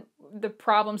and the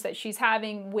problems that she's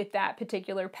having with that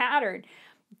particular pattern.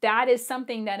 That is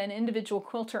something that an individual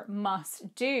quilter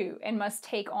must do and must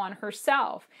take on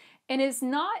herself. And is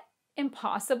not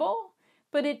impossible,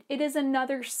 but it is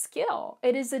another skill.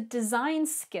 It is a design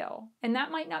skill. And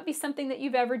that might not be something that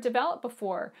you've ever developed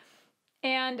before.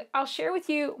 And I'll share with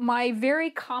you my very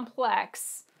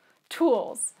complex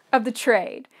tools of the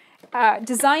trade.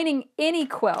 Designing any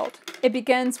quilt, it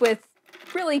begins with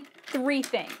really 3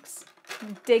 things.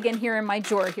 Dig in here in my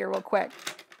drawer here real quick.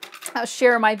 I'll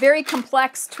share my very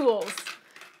complex tools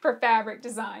for fabric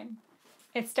design.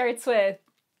 It starts with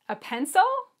a pencil,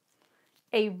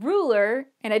 a ruler,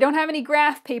 and I don't have any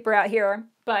graph paper out here,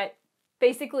 but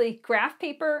basically graph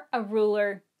paper, a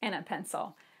ruler, and a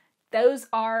pencil. Those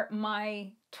are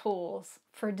my tools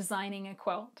for designing a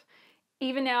quilt.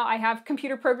 Even now I have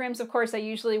computer programs, of course. I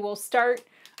usually will start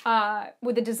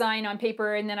with a design on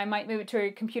paper and then I might move it to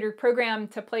a computer program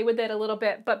to play with it a little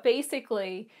bit. But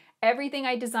basically, everything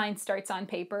I design starts on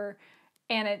paper,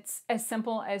 and it's as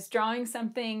simple as drawing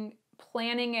something,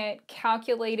 planning it,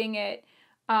 calculating it,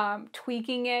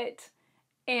 tweaking it,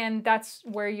 and that's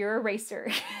where your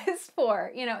eraser is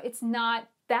for. It's not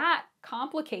that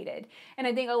complicated. And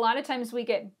I think a lot of times we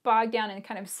get bogged down and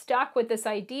kind of stuck with this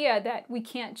idea that we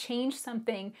can't change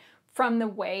something from the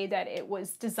way that it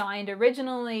was designed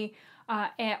originally,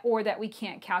 or that we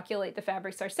can't calculate the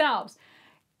fabrics ourselves.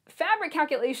 Fabric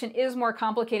calculation is more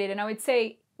complicated, and I would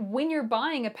say when you're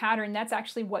buying a pattern, that's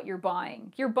actually what you're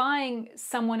buying. You're buying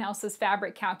someone else's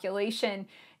fabric calculation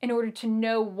in order to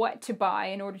know what to buy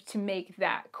in order to make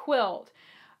that quilt.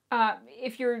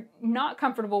 If you're not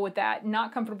comfortable with that,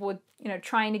 not comfortable with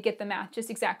trying to get the math just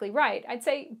exactly right, I'd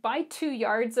say buy 2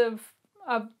 yards of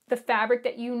the fabric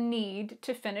that you need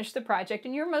to finish the project,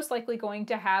 and you're most likely going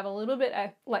to have a little bit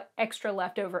of extra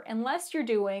left over, unless you're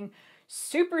doing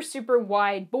super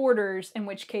wide borders, in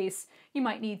which case you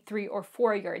might need 3 or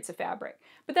 4 yards of fabric.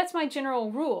 But that's my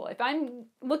general rule. If I'm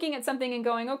looking at something and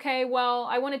going, okay, well,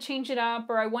 I want to change it up,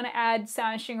 or I want to add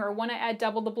sashing, or I want to add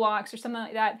double the blocks or something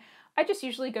like that, I just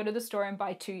usually go to the store and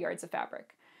buy 2 yards of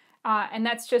fabric. And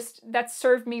that's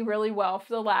served me really well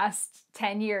for the last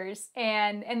 10 years.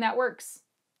 And that works,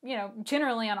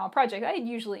 generally on all projects. I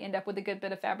usually end up with a good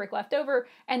bit of fabric left over,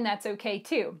 and that's okay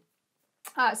too.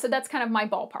 So that's kind of my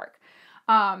ballpark.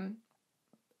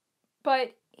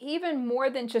 But even more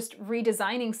than just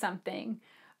redesigning something,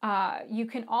 you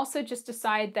can also just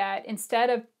decide that instead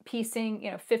of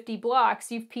piecing 50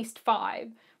 blocks, you've pieced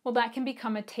 5. Well, that can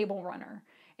become a table runner.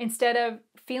 Instead of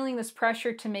feeling this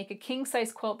pressure to make a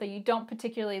king-size quilt that you don't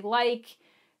particularly like,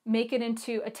 make it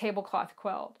into a tablecloth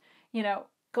quilt.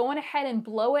 Go on ahead and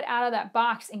blow it out of that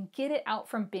box and get it out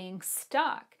from being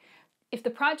stuck. If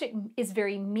the project is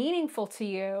very meaningful to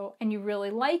you and you really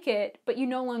like it, but you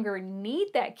no longer need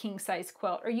that king-size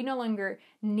quilt, or you no longer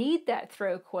need that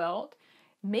throw quilt,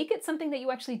 make it something that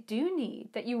you actually do need,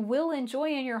 that you will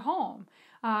enjoy in your home.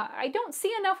 I don't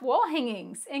see enough wall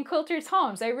hangings in quilters'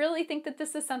 homes. I really think that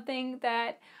this is something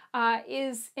that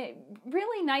is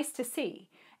really nice to see.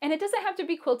 And it doesn't have to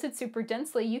be quilted super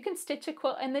densely. You can stitch a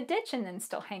quilt in the ditch and then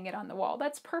still hang it on the wall.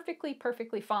 That's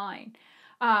perfectly fine.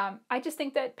 I just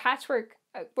think that patchwork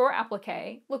or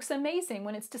applique looks amazing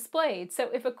when it's displayed.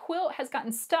 So if a quilt has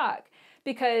gotten stuck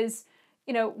because,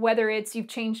 whether it's you've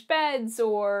changed beds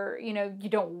or, you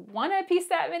don't want to piece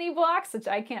that many blocks, which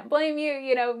I can't blame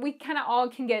you, we kind of all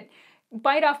can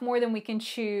bite off more than we can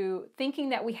chew, thinking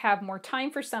that we have more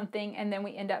time for something and then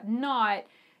we end up not.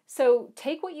 So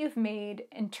take what you've made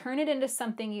and turn it into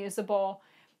something usable.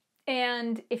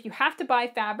 And if you have to buy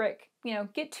fabric,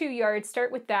 get 2 yards,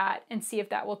 start with that and see if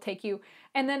that will take you.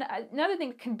 And then another thing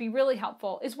that can be really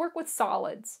helpful is work with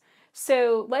solids.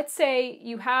 So let's say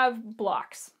you have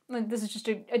blocks. This is just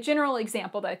a general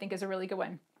example that I think is a really good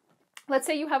one. Let's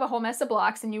say you have a whole mess of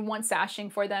blocks and you want sashing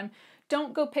for them.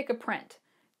 Don't go pick a print.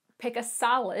 Pick a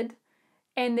solid,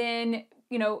 and then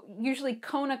usually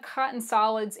Kona cotton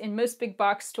solids in most big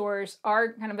box stores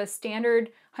are kind of a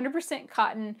standard 100%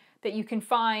 cotton that you can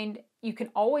find. You can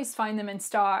always find them in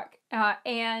stock.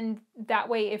 And that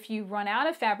way, if you run out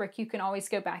of fabric, you can always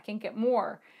go back and get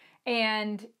more.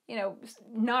 And,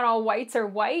 not all whites are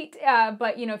white,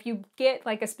 but, if you get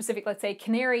like a specific, let's say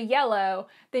canary yellow,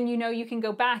 then you can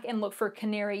go back and look for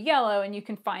canary yellow and you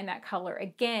can find that color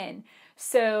again.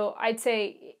 So I'd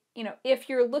say, if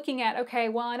you're looking at, okay,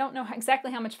 well, I don't know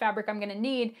exactly how much fabric I'm going to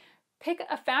need, pick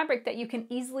a fabric that you can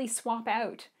easily swap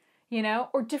out,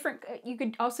 or different. You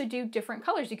could also do different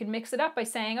colors. You could mix it up by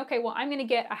saying, okay, well, I'm going to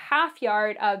get a half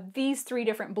yard of these 3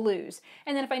 different blues.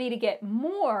 And then if I need to get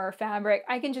more fabric,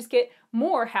 I can just get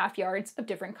more half yards of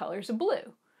different colors of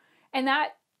blue. And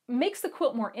that makes the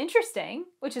quilt more interesting,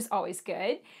 which is always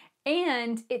good.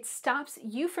 And it stops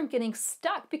you from getting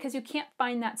stuck because you can't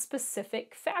find that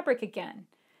specific fabric again.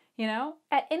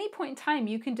 At any point in time,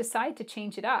 you can decide to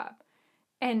change it up.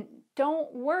 And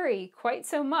don't worry quite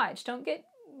so much. Don't get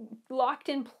locked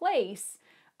in place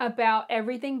about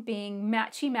everything being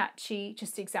matchy-matchy,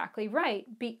 just exactly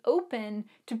right. Be open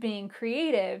to being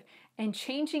creative and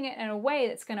changing it in a way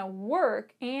that's going to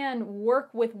work and work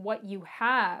with what you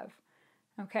have.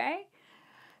 Okay?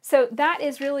 So that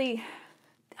is really,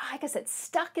 like I said,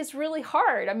 stuck is really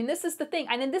hard. I mean, this is the thing.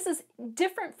 And then this is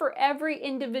different for every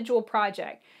individual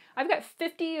project. I've got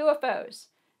 50 UFOs,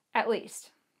 at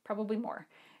least, probably more.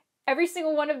 Every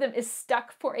single one of them is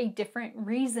stuck for a different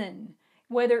reason.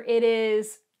 Whether it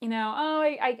is,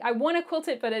 I want to quilt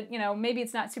it, but maybe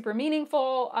it's not super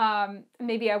meaningful.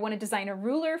 Maybe I want to design a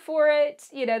ruler for it.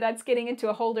 That's getting into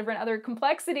a whole different other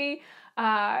complexity.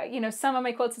 Some of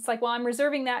my quilts, it's like, well, I'm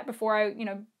reserving that before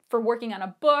for working on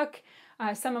a book.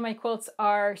 Some of my quilts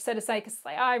are set aside because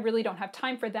I really don't have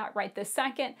time for that right this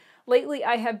second. Lately,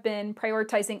 I have been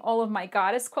prioritizing all of my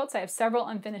goddess quilts. I have several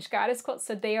unfinished goddess quilts,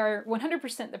 so they are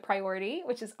 100% the priority,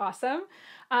 which is awesome.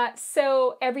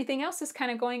 So everything else is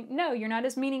kind of going, no, you're not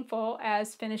as meaningful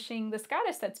as finishing this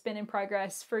goddess that's been in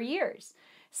progress for years.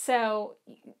 So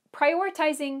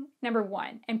prioritizing, number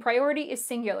 1, and priority is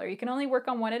singular. You can only work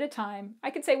on one at a time. I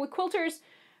could say with quilters,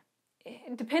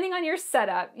 depending on your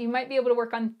setup, you might be able to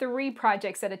work on 3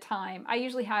 projects at a time. I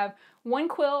usually have 1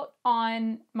 quilt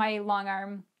on my long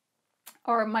arm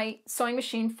or my sewing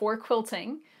machine for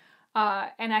quilting,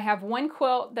 and I have 1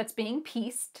 quilt that's being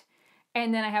pieced,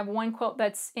 and then I have 1 quilt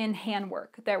that's in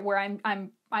handwork, where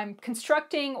I'm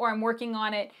constructing or I'm working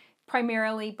on it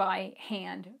primarily by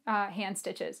hand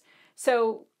stitches.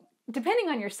 So depending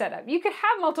on your setup, you could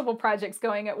have multiple projects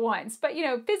going at once, but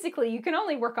physically you can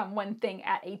only work on one thing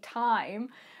at a time.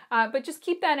 But just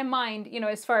keep that in mind,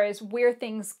 as far as where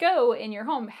things go in your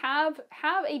home. Have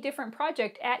a different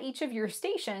project at each of your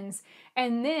stations,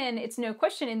 and then it's no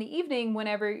question in the evening,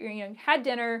 whenever you're had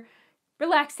dinner,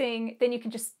 relaxing, then you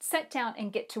can just sit down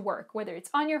and get to work. Whether it's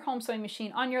on your home sewing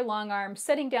machine, on your long arm,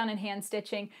 sitting down and hand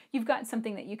stitching, you've got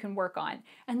something that you can work on,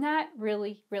 and that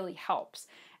really, really helps.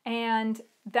 And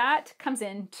that comes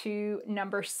into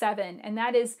number 7, and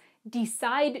that is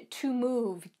decide to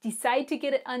move. Decide to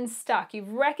get it unstuck.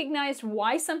 You've recognized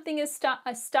why something is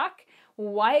stuck,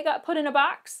 why it got put in a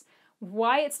box,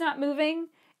 why it's not moving,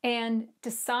 and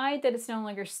decide that it's no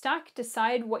longer stuck.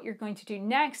 Decide what you're going to do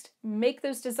next. Make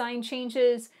those design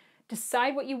changes.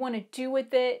 Decide what you want to do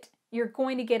with it. You're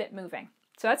going to get it moving.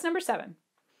 So that's number 7.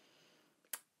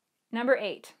 Number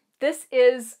 8. This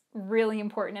is really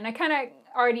important, and I kind of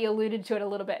already alluded to it a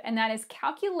little bit, and that is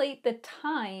calculate the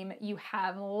time you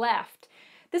have left.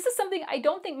 This is something I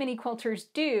don't think many quilters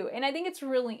do, and I think it's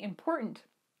really important.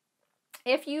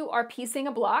 If you are piecing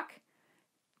a block,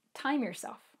 time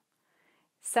yourself.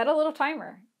 Set a little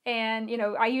timer. And,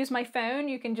 I use my phone.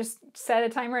 You can just set a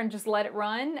timer and just let it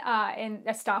run in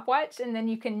a stopwatch, and then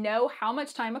you can know how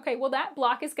much time, okay, well, that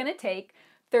block is going to take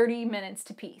 30 minutes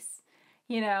to piece.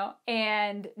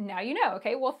 And now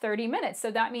okay, well, 30 minutes.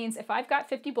 So that means if I've got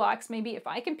 50 blocks, maybe if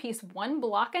I can piece 1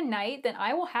 block a night, then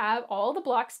I will have all the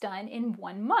blocks done in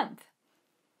 1 month.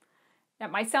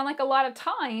 That might sound like a lot of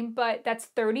time, but that's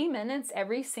 30 minutes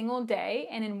every single day.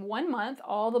 And in 1 month,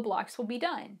 all the blocks will be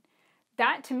done.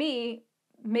 That to me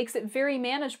makes it very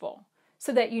manageable,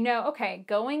 so that okay,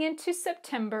 going into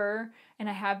September and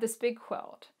I have this big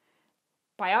quilt.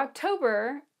 By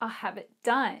October, I'll have it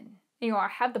done. I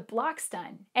have the blocks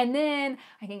done, and then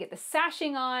I can get the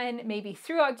sashing on maybe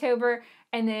through October,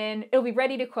 and then it'll be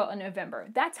ready to quilt in November.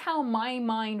 That's how my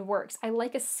mind works. I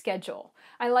like a schedule.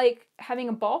 I like having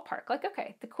a ballpark. Like,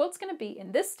 okay, the quilt's going to be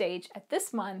in this stage at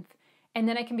this month, and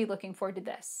then I can be looking forward to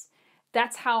this.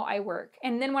 That's how I work.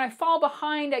 And then when I fall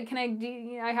behind, I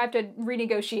have to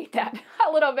renegotiate that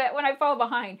a little bit when I fall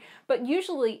behind. But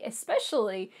usually,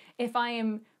 especially if I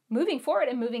am moving forward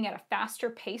and moving at a faster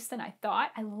pace than I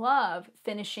thought, I love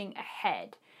finishing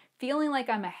ahead. Feeling like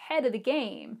I'm ahead of the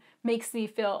game makes me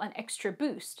feel an extra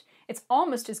boost. It's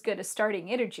almost as good as starting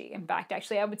energy. In fact,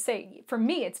 actually, I would say for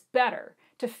me, it's better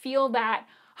to feel that,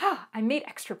 I made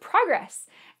extra progress.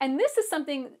 And this is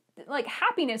something like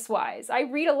happiness-wise. I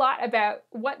read a lot about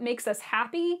what makes us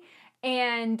happy,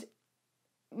 and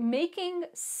making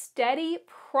steady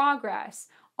progress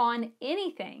on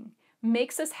anything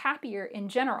makes us happier in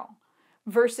general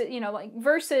versus,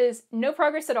 versus no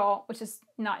progress at all, which is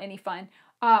not any fun.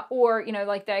 Or,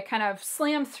 like that kind of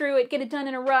slam through it, get it done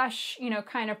in a rush,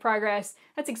 kind of progress.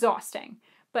 That's exhausting.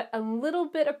 But a little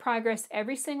bit of progress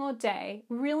every single day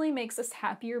really makes us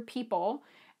happier people.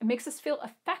 It makes us feel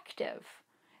effective.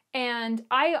 And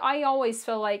I always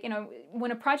feel like,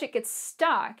 when a project gets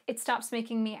stuck, it stops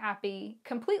making me happy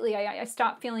completely. I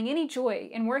stop feeling any joy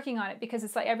in working on it, because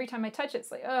it's like every time I touch it,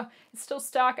 it's like, oh, it's still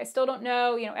stuck. I still don't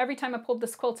know. Every time I pulled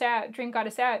this quilt out, Dream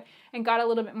Goddess out, and got a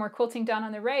little bit more quilting done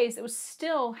on the rays, it was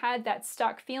still had that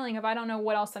stuck feeling of, I don't know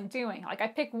what else I'm doing. Like I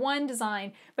picked one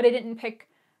design, but I didn't pick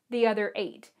the other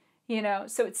 8.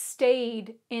 So it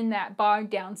stayed in that bogged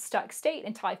down, stuck state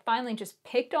until I finally just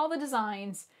picked all the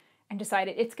designs and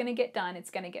decided it's going to get done, it's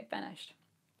going to get finished.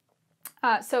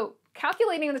 So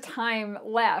calculating the time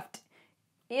left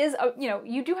is,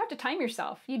 you do have to time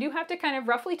yourself. You do have to kind of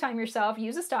roughly time yourself,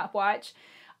 use a stopwatch.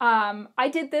 I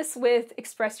did this with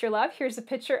Express Your Love. Here's a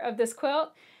picture of this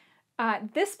quilt.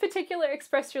 This particular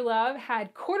Express Your Love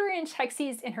had 1/4-inch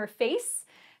hexes in her face,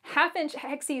 1/2-inch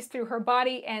hexes through her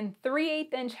body, and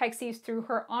 3/8-inch hexes through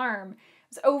her arm.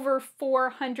 It was over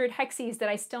 400 hexes that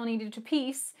I still needed to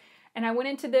piece. And I went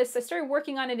into this, I started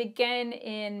working on it again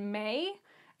in May,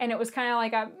 and it was kind of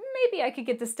like, maybe I could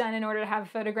get this done in order to have a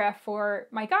photograph for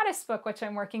my Goddess book, which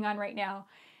I'm working on right now.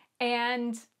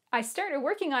 And I started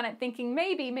working on it thinking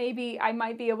maybe I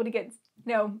might be able to get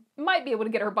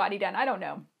her body done. I don't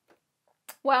know.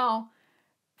 Well,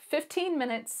 15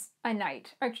 minutes a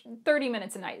night, or 30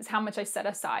 minutes a night is how much I set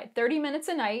aside. 30 minutes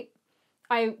a night,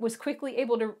 I was quickly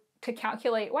able to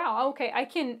calculate, wow, okay, I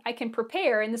can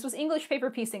prepare, and this was English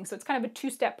paper piecing, so it's kind of a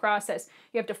 2-step process.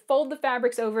 You have to fold the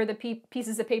fabrics over the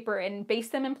pieces of paper and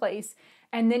baste them in place,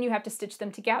 and then you have to stitch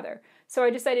them together. So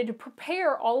I decided to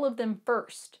prepare all of them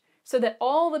first, so that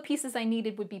all the pieces I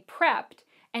needed would be prepped,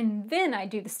 and then I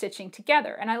do the stitching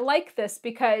together. And I like this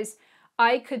because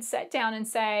I could sit down and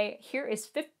say, here is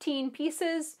 15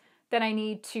 pieces that I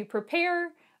need to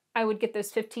prepare. I would get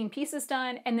those 15 pieces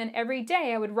done, and then every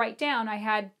day I would write down,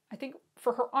 I think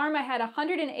for her arm I had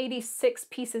 186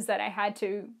 pieces that I had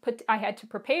to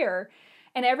prepare,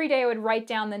 and every day I would write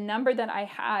down the number that I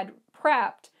had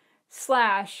prepped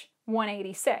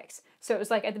 /186. So it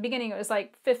was like, at the beginning it was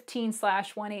like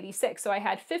 15/186. So I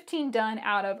had 15 done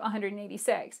out of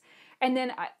 186. And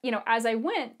then, as I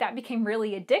went, that became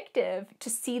really addictive to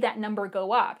see that number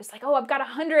go up. It's like, oh, I've got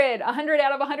 100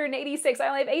 out of 186. I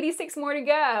only have 86 more to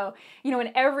go.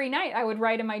 And every night I would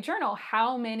write in my journal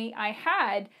how many I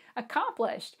had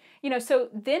accomplished. So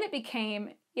then it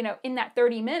became, in that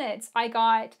 30 minutes, I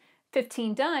got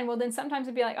 15 done. Well, then sometimes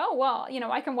it'd be like, oh, well,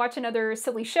 I can watch another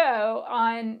silly show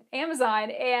on Amazon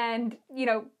and,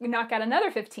 knock out another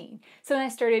 15. So then I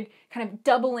started kind of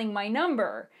doubling my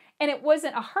number. And it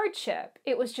wasn't a hardship.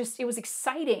 It was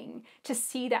exciting to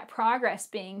see that progress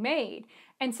being made.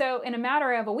 And so in a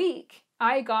matter of a week,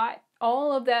 I got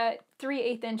all of the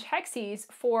 3/8-inch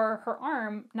hexes for her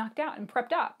arm knocked out and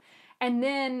prepped up. And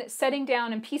then setting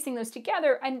down and piecing those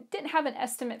together, I didn't have an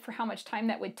estimate for how much time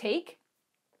that would take.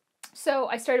 So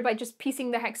I started by just piecing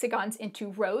the hexagons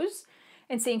into rows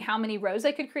and seeing how many rows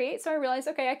I could create. So I realized,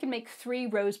 okay, I can make 3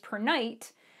 rows per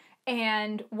night.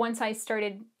 And once I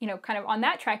started, kind of on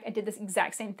that track, I did this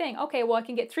exact same thing. Okay, well, I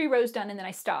can get 3 rows done and then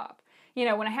I stop. When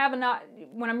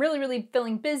I'm really, really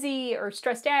feeling busy or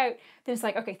stressed out, then it's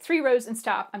like, okay, 3 rows and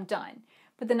stop, I'm done.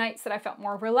 But the nights that I felt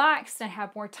more relaxed and I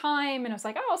had more time and I was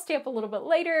like, oh, I'll stay up a little bit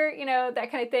later,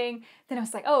 that kind of thing. Then I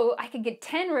was like, oh, I could get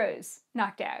 10 rows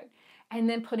knocked out. And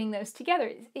then putting those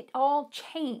together, it all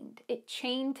chained. It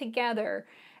chained together,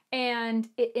 and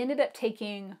it ended up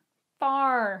taking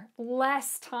far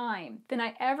less time than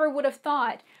I ever would have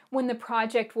thought when the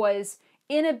project was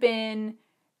in a bin,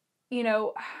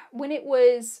 when it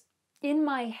was in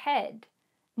my head,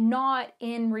 not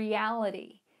in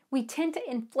reality. We tend to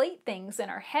inflate things in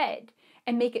our head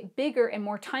and make it bigger and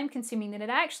more time consuming than it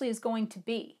actually is going to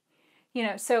be.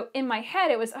 So in my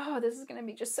head it was, oh, this is going to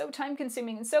be just so time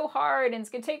consuming and so hard, and it's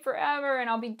going to take forever, and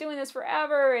I'll be doing this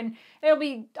forever, and it'll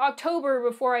be October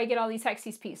before I get all these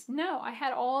hexes pieced. No, I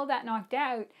had all of that knocked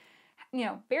out,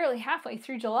 barely halfway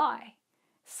through July.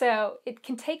 So it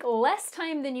can take less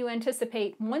time than you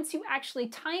anticipate once you actually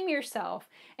time yourself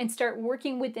and start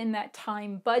working within that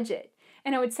time budget.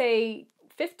 And I would say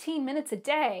 15 minutes a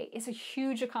day is a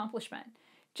huge accomplishment.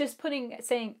 Just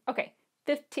saying, okay,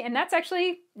 15, and that's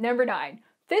actually number 9,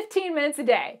 15 minutes a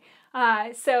day.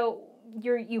 So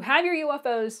you have your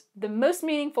UFOs, the most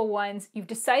meaningful ones. You've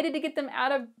decided to get them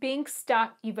out of being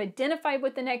stuck. You've identified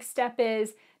what the next step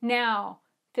is. Now,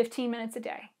 15 minutes a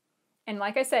day. And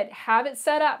like I said, have it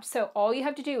set up so all you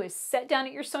have to do is sit down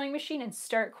at your sewing machine and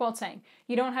start quilting.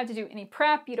 You don't have to do any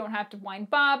prep. You don't have to wind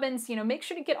bobbins. Make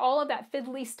sure to get all of that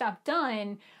fiddly stuff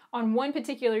done on one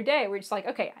particular day where it's like,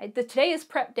 okay, today is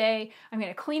prep day. I'm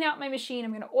going to clean out my machine.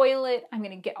 I'm going to oil it. I'm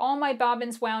going to get all my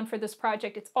bobbins wound for this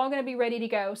project. It's all going to be ready to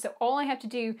go. So all I have to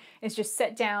do is just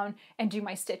sit down and do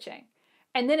my stitching.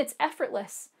 And then it's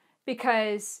effortless,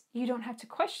 because you don't have to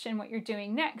question what you're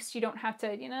doing next. You don't have to,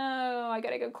 I got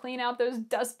to go clean out those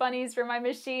dust bunnies for my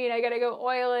machine. I got to go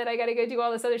oil it. I got to go do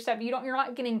all this other stuff. You're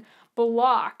not getting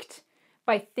blocked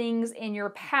by things in your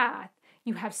path.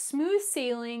 You have smooth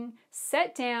sailing,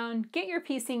 set down, get your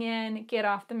piecing in, get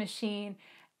off the machine.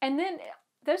 And then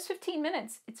those 15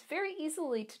 minutes, it's very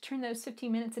easily to turn those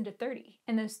 15 minutes into 30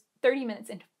 and those 30 minutes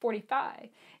into 45.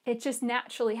 It just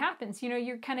naturally happens.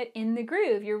 You're kind of in the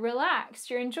groove, you're relaxed,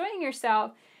 you're enjoying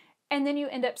yourself, and then you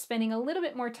end up spending a little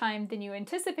bit more time than you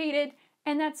anticipated,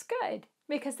 and that's good,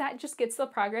 because that just gets the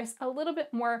progress, a little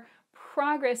bit more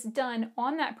progress done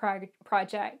on that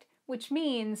project, which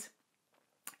means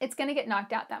it's going to get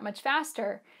knocked out that much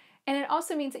faster. And it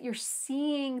also means that you're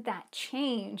seeing that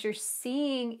change, you're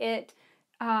seeing it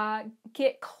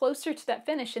get closer to that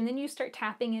finish, and then you start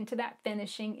tapping into that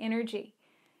finishing energy.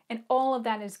 And all of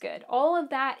that is good. All of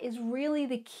that is really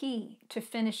the key to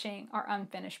finishing our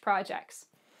unfinished projects.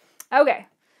 Okay,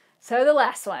 so the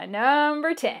last one,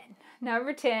 number 10.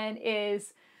 Number 10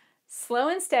 is slow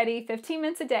and steady, 15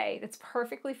 minutes a day. That's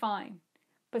perfectly fine.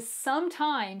 But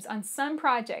sometimes on some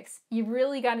projects, you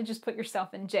really got to just put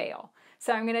yourself in jail.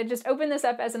 So I'm going to just open this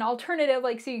up as an alternative,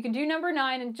 so you can do number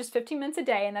 9 in just 15 minutes a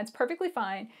day, and that's perfectly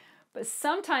fine. But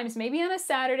sometimes, maybe on a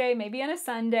Saturday, maybe on a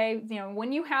Sunday,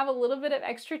 when you have a little bit of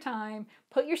extra time,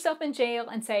 put yourself in jail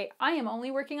and say, I am only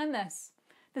working on this.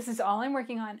 This is all I'm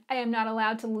working on. I am not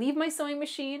allowed to leave my sewing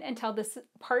machine until this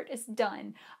part is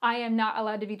done. I am not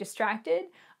allowed to be distracted.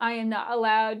 I am not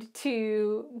allowed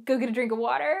to go get a drink of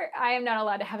water. I am not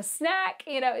allowed to have a snack.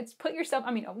 It's put yourself,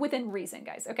 within reason,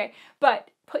 guys, okay? But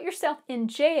put yourself in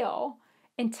jail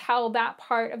until that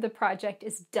part of the project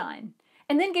is done.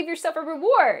 And then give yourself a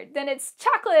reward. Then it's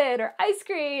chocolate or ice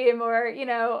cream or,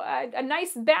 a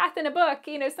nice bath in a book,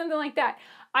 something like that.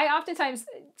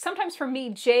 Sometimes for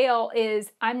me, jail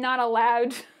is I'm not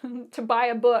allowed to buy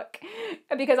a book,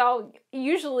 because I'll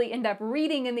usually end up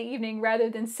reading in the evening rather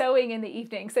than sewing in the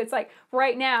evening. So it's like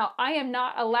right now, I am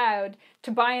not allowed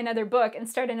to buy another book and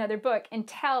start another book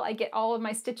until I get all of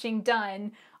my stitching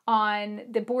done on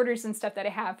the borders and stuff that I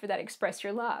have for that Express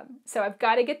Your Love. So I've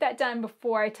got to get that done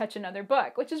before I touch another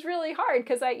book, which is really hard,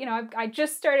 because I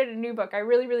just started a new book. I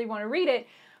really, really want to read it,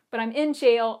 but I'm in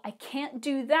jail. I can't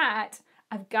do that.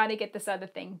 I've got to get this other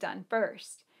thing done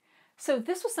first. So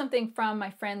this was something from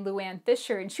my friend Luann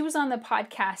Fisher, and she was on the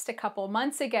podcast a couple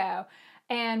months ago,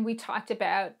 and we talked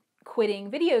about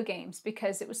quitting video games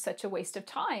because it was such a waste of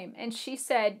time. And she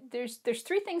said there's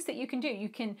 3 things that you can do. You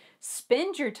can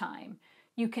spend your time,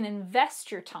 you can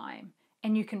invest your time,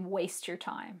 and you can waste your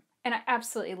time. And I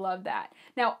absolutely love that.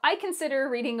 Now, I consider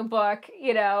reading a book,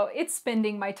 it's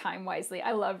spending my time wisely.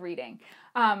 I love reading.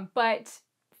 But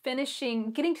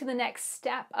getting to the next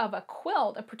step of a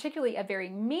quilt, particularly a very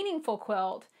meaningful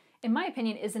quilt, in my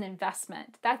opinion, is an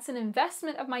investment. That's an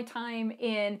investment of my time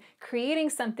in creating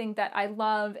something that I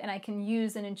love and I can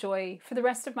use and enjoy for the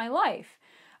rest of my life.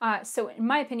 So in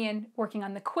my opinion, working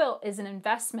on the quilt is an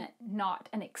investment, not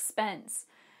an expense.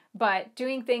 But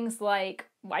doing things like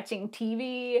watching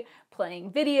TV,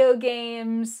 playing video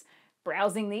games,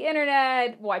 browsing the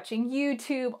internet, watching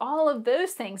YouTube, all of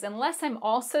those things, unless I'm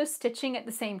also stitching at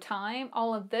the same time,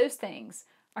 all of those things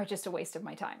are just a waste of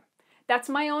my time. That's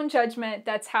my own judgment.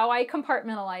 That's how I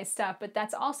compartmentalize stuff, but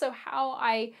that's also how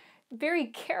I very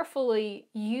carefully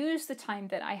use the time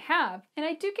that I have. And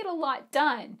I do get a lot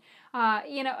done.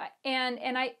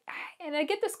 And I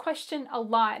get this question a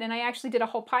lot, and I actually did a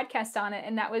whole podcast on it,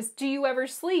 and that was, do you ever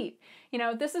sleep?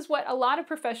 This is what a lot of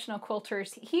professional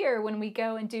quilters hear when we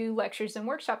go and do lectures and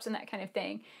workshops and that kind of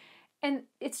thing. And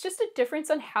it's just a difference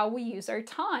on how we use our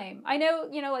time. I know,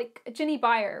 like Jenny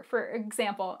Beyer, for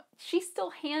example, she still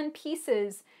hand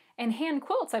pieces and hand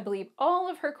quilts, I believe, all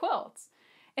of her quilts.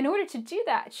 In order to do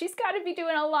that, she's got to be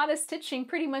doing a lot of stitching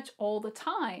pretty much all the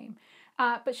time.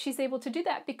 But she's able to do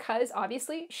that because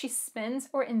obviously she spends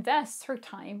or invests her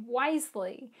time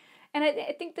wisely. And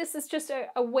I think this is just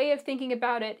a way of thinking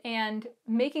about it and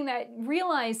making that,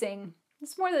 realizing,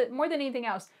 it's more than anything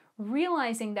else,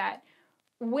 realizing that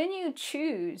when I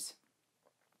choose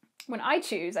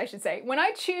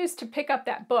to pick up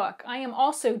that book, I am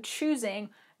also choosing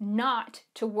not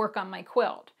to work on my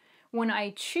quilt. When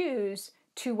I choose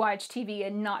to watch TV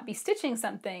and not be stitching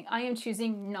something. I am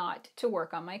choosing not to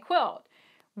work on my quilt.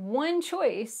 One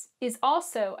choice is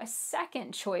also a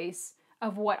second choice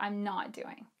of what I'm not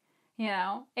doing, you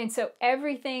know? And so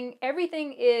everything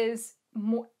is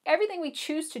more, everything we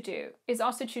choose to do is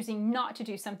also choosing not to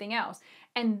do something else.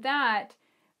 And that,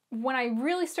 when I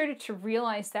really started to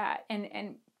realize that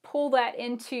and pull that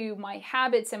into my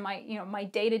habits and my, you know, my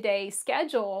day-to-day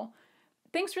schedule,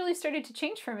 things really started to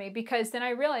change for me, because then I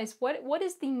realized what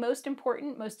is the most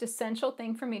important, most essential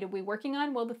thing for me to be working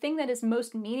on? Well, the thing that is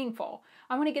most meaningful.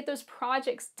 I want to get those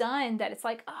projects done that it's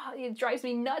like, oh, it drives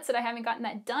me nuts that I haven't gotten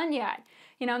that done yet.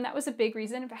 You know, and that was a big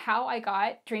reason of how I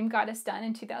got Dream Goddess done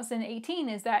in 2018,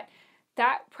 is that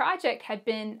project had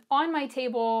been on my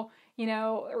table, you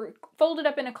know, or folded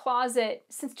up in a closet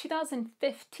since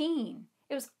 2015.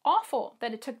 It was awful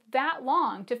that it took that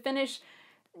long to finish,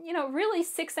 you know, really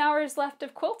 6 hours left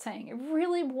of quilting. It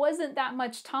really wasn't that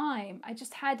much time. I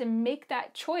just had to make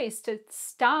that choice to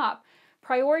stop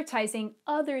prioritizing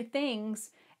other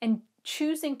things and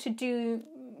choosing to do,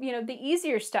 you know, the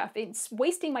easier stuff. It's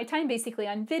wasting my time basically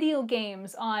on video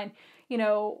games, on, you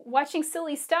know, watching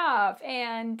silly stuff,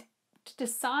 and to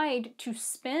decide to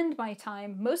spend my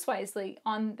time most wisely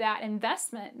on that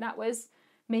investment that was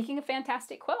making a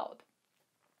fantastic quilt.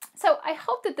 So I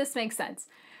hope that this makes sense.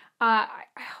 I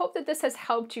hope that this has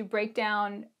helped you break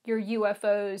down your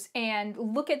UFOs and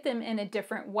look at them in a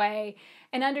different way,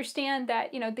 and understand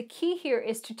that, you know, the key here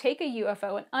is to take a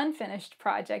UFO, an unfinished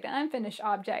project, an unfinished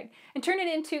object, and turn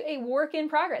it into a work in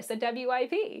progress, a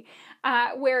WIP,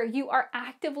 where you are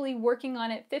actively working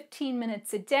on it 15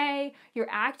 minutes a day.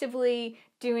 You're actively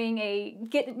doing a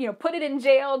put it in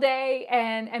jail day,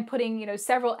 and putting, you know,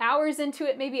 several hours into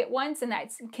it maybe at once, and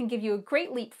that can give you a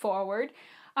great leap forward.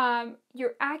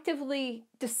 You're actively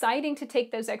deciding to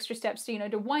take those extra steps to, you know,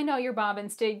 to wind all your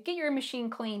bobbins, to get your machine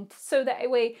cleaned, so that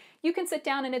way you can sit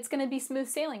down and it's going to be smooth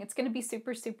sailing. It's going to be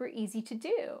super, super easy to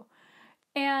do.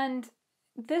 And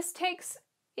this takes,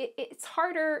 it's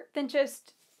harder than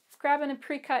just grabbing a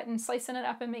pre-cut and slicing it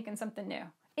up and making something new.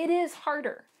 It is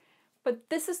harder, but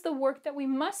this is the work that we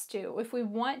must do if we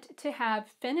want to have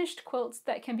finished quilts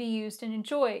that can be used and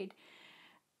enjoyed.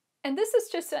 And this is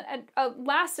just a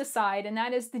last aside, and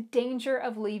that is the danger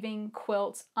of leaving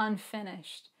quilts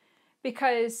unfinished.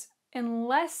 Because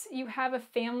unless you have a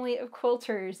family of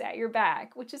quilters at your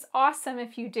back, which is awesome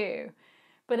if you do,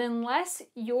 but unless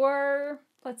your,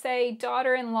 let's say,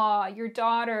 daughter-in-law, your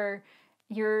daughter,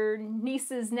 your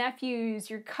nieces,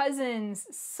 nephews, your cousins,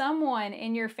 someone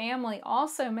in your family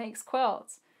also makes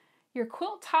quilts, your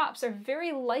quilt tops are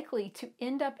very likely to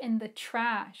end up in the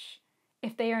trash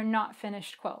if they are not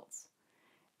finished quilts.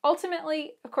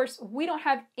 Ultimately, of course, we don't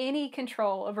have any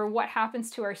control over what happens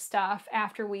to our stuff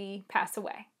after we pass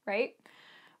away, right?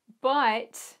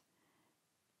 But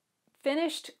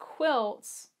finished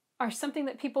quilts are something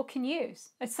that people can use.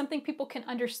 It's something people can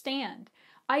understand.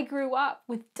 I grew up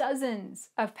with dozens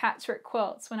of patchwork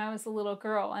quilts when I was a little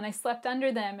girl, and I slept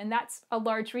under them, and that's a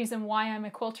large reason why I'm a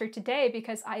quilter today,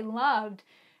 because I loved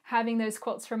having those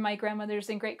quilts from my grandmothers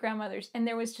and great-grandmothers. And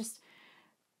there was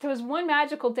one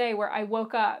magical day where I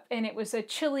woke up, and it was a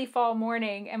chilly fall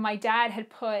morning, and my dad had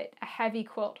put a heavy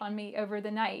quilt on me over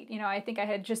the night. You know, I think I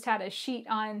had just had a sheet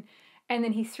on, and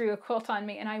then he threw a quilt on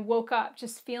me, and I woke up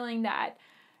just feeling that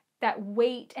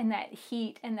weight and that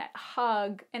heat and that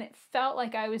hug, and it felt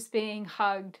like I was being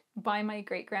hugged by my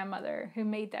great-grandmother who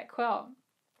made that quilt.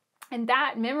 And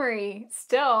that memory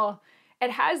still, it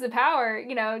has the power,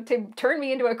 you know, to turn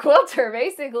me into a quilter,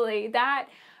 basically. That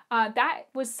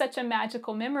was such a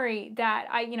magical memory that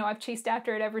I've chased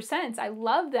after it ever since. I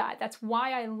love that. That's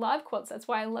why I love quilts. That's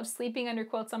why I love sleeping under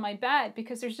quilts on my bed,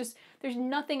 because there's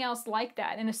nothing else like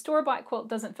that. And a store-bought quilt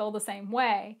doesn't feel the same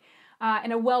way.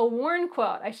 And a well-worn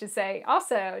quilt, I should say,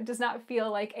 also does not feel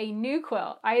like a new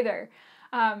quilt either.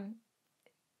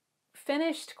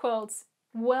 Finished quilts,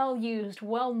 well-used,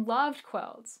 well-loved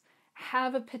quilts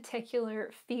have a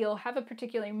particular feel, have a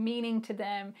particular meaning to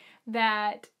them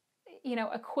that, you know,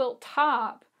 a quilt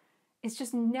top is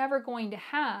just never going to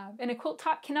have. And a quilt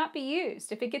top cannot be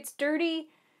used. If it gets dirty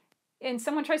and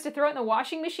someone tries to throw it in the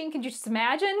washing machine, can you just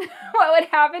imagine what would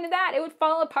happen to that? It would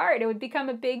fall apart. It would become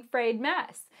a big frayed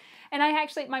mess. And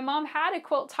my mom had a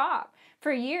quilt top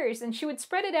for years, and she would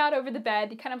spread it out over the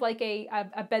bed, kind of like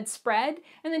a bedspread,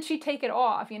 and then she'd take it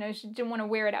off. You know, she didn't want to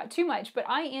wear it out too much. But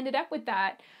I ended up with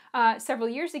that several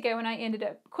years ago, and I ended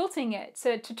up quilting it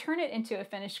to turn it into a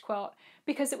finished quilt,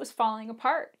 because it was falling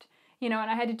apart. You know, and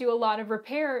I had to do a lot of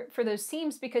repair for those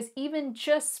seams, because even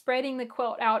just spreading the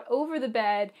quilt out over the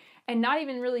bed and not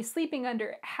even really sleeping under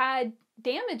it had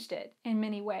damaged it in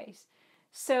many ways.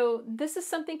 So this is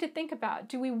something to think about.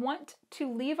 Do we want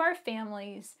to leave our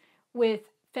families with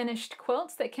finished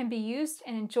quilts that can be used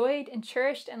and enjoyed and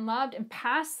cherished and loved and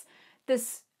pass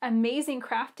this amazing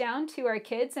craft down to our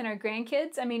kids and our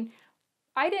grandkids? I mean,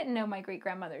 I didn't know my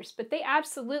great-grandmothers, but they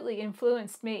absolutely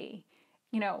influenced me,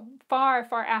 far,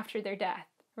 far after their death,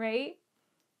 right?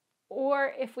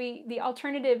 Or if the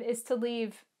alternative is to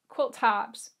leave quilt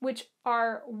tops, which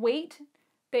are weight,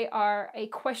 they are a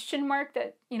question mark,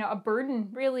 that, a burden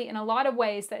really in a lot of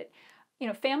ways, that,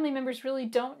 family members really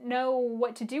don't know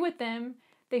what to do with them.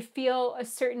 They feel a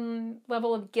certain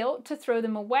level of guilt to throw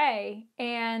them away.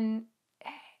 And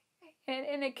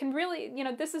it can really,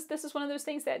 this is one of those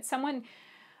things that someone,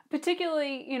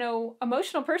 particularly,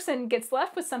 emotional person, gets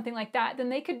left with something like that, then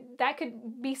that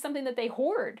could be something that they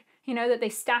hoard, that they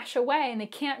stash away, and they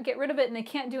can't get rid of it, and they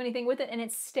can't do anything with it, and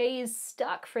it stays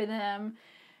stuck for them.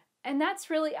 And that's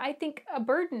really, I think, a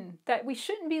burden that we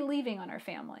shouldn't be leaving on our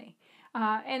family.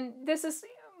 And this is,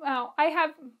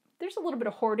 there's a little bit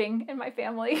of hoarding in my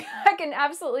family. I can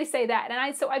absolutely say that.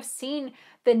 And so I've seen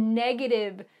the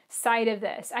negative side of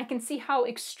this. I can see how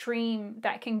extreme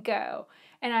that can go.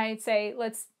 And I'd say,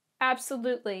 let's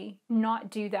absolutely not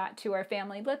do that to our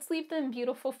family. Let's leave them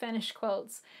beautiful finished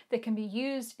quilts that can be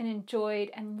used and enjoyed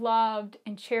and loved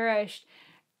and cherished.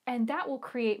 And that will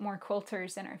create more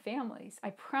quilters in our families.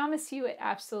 I promise you it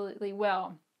absolutely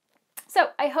will. So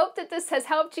I hope that this has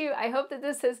helped you. I hope that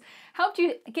this has helped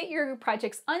you get your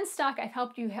projects unstuck. I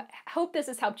hope this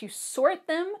has helped you sort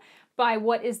them by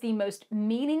what is the most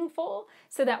meaningful,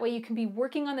 so that way you can be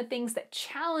working on the things that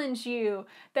challenge you,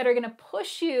 that are going to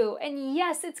push you. And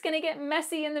yes, it's going to get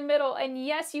messy in the middle. And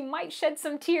yes, you might shed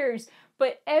some tears.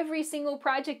 But every single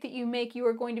project that you make, you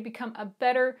are going to become a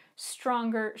better,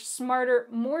 stronger, smarter,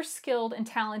 more skilled and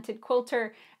talented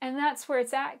quilter. And that's where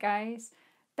it's at, guys.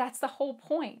 That's the whole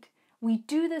point. We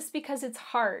do this because it's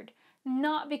hard,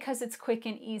 not because it's quick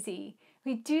and easy.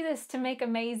 We do this to make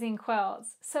amazing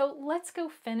quilts. So let's go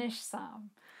finish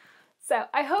some. So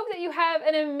I hope that you have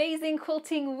an amazing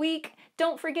quilting week.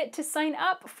 Don't forget to sign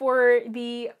up for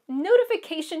the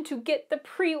notification to get the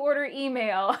pre-order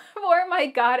email for my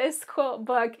Goddess quilt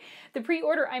book. The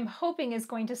pre-order, I'm hoping, is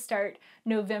going to start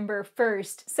November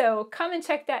 1st. So come and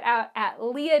check that out at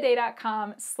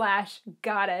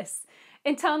leahday.com/goddess.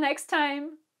 Until next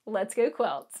time, let's go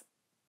quilt.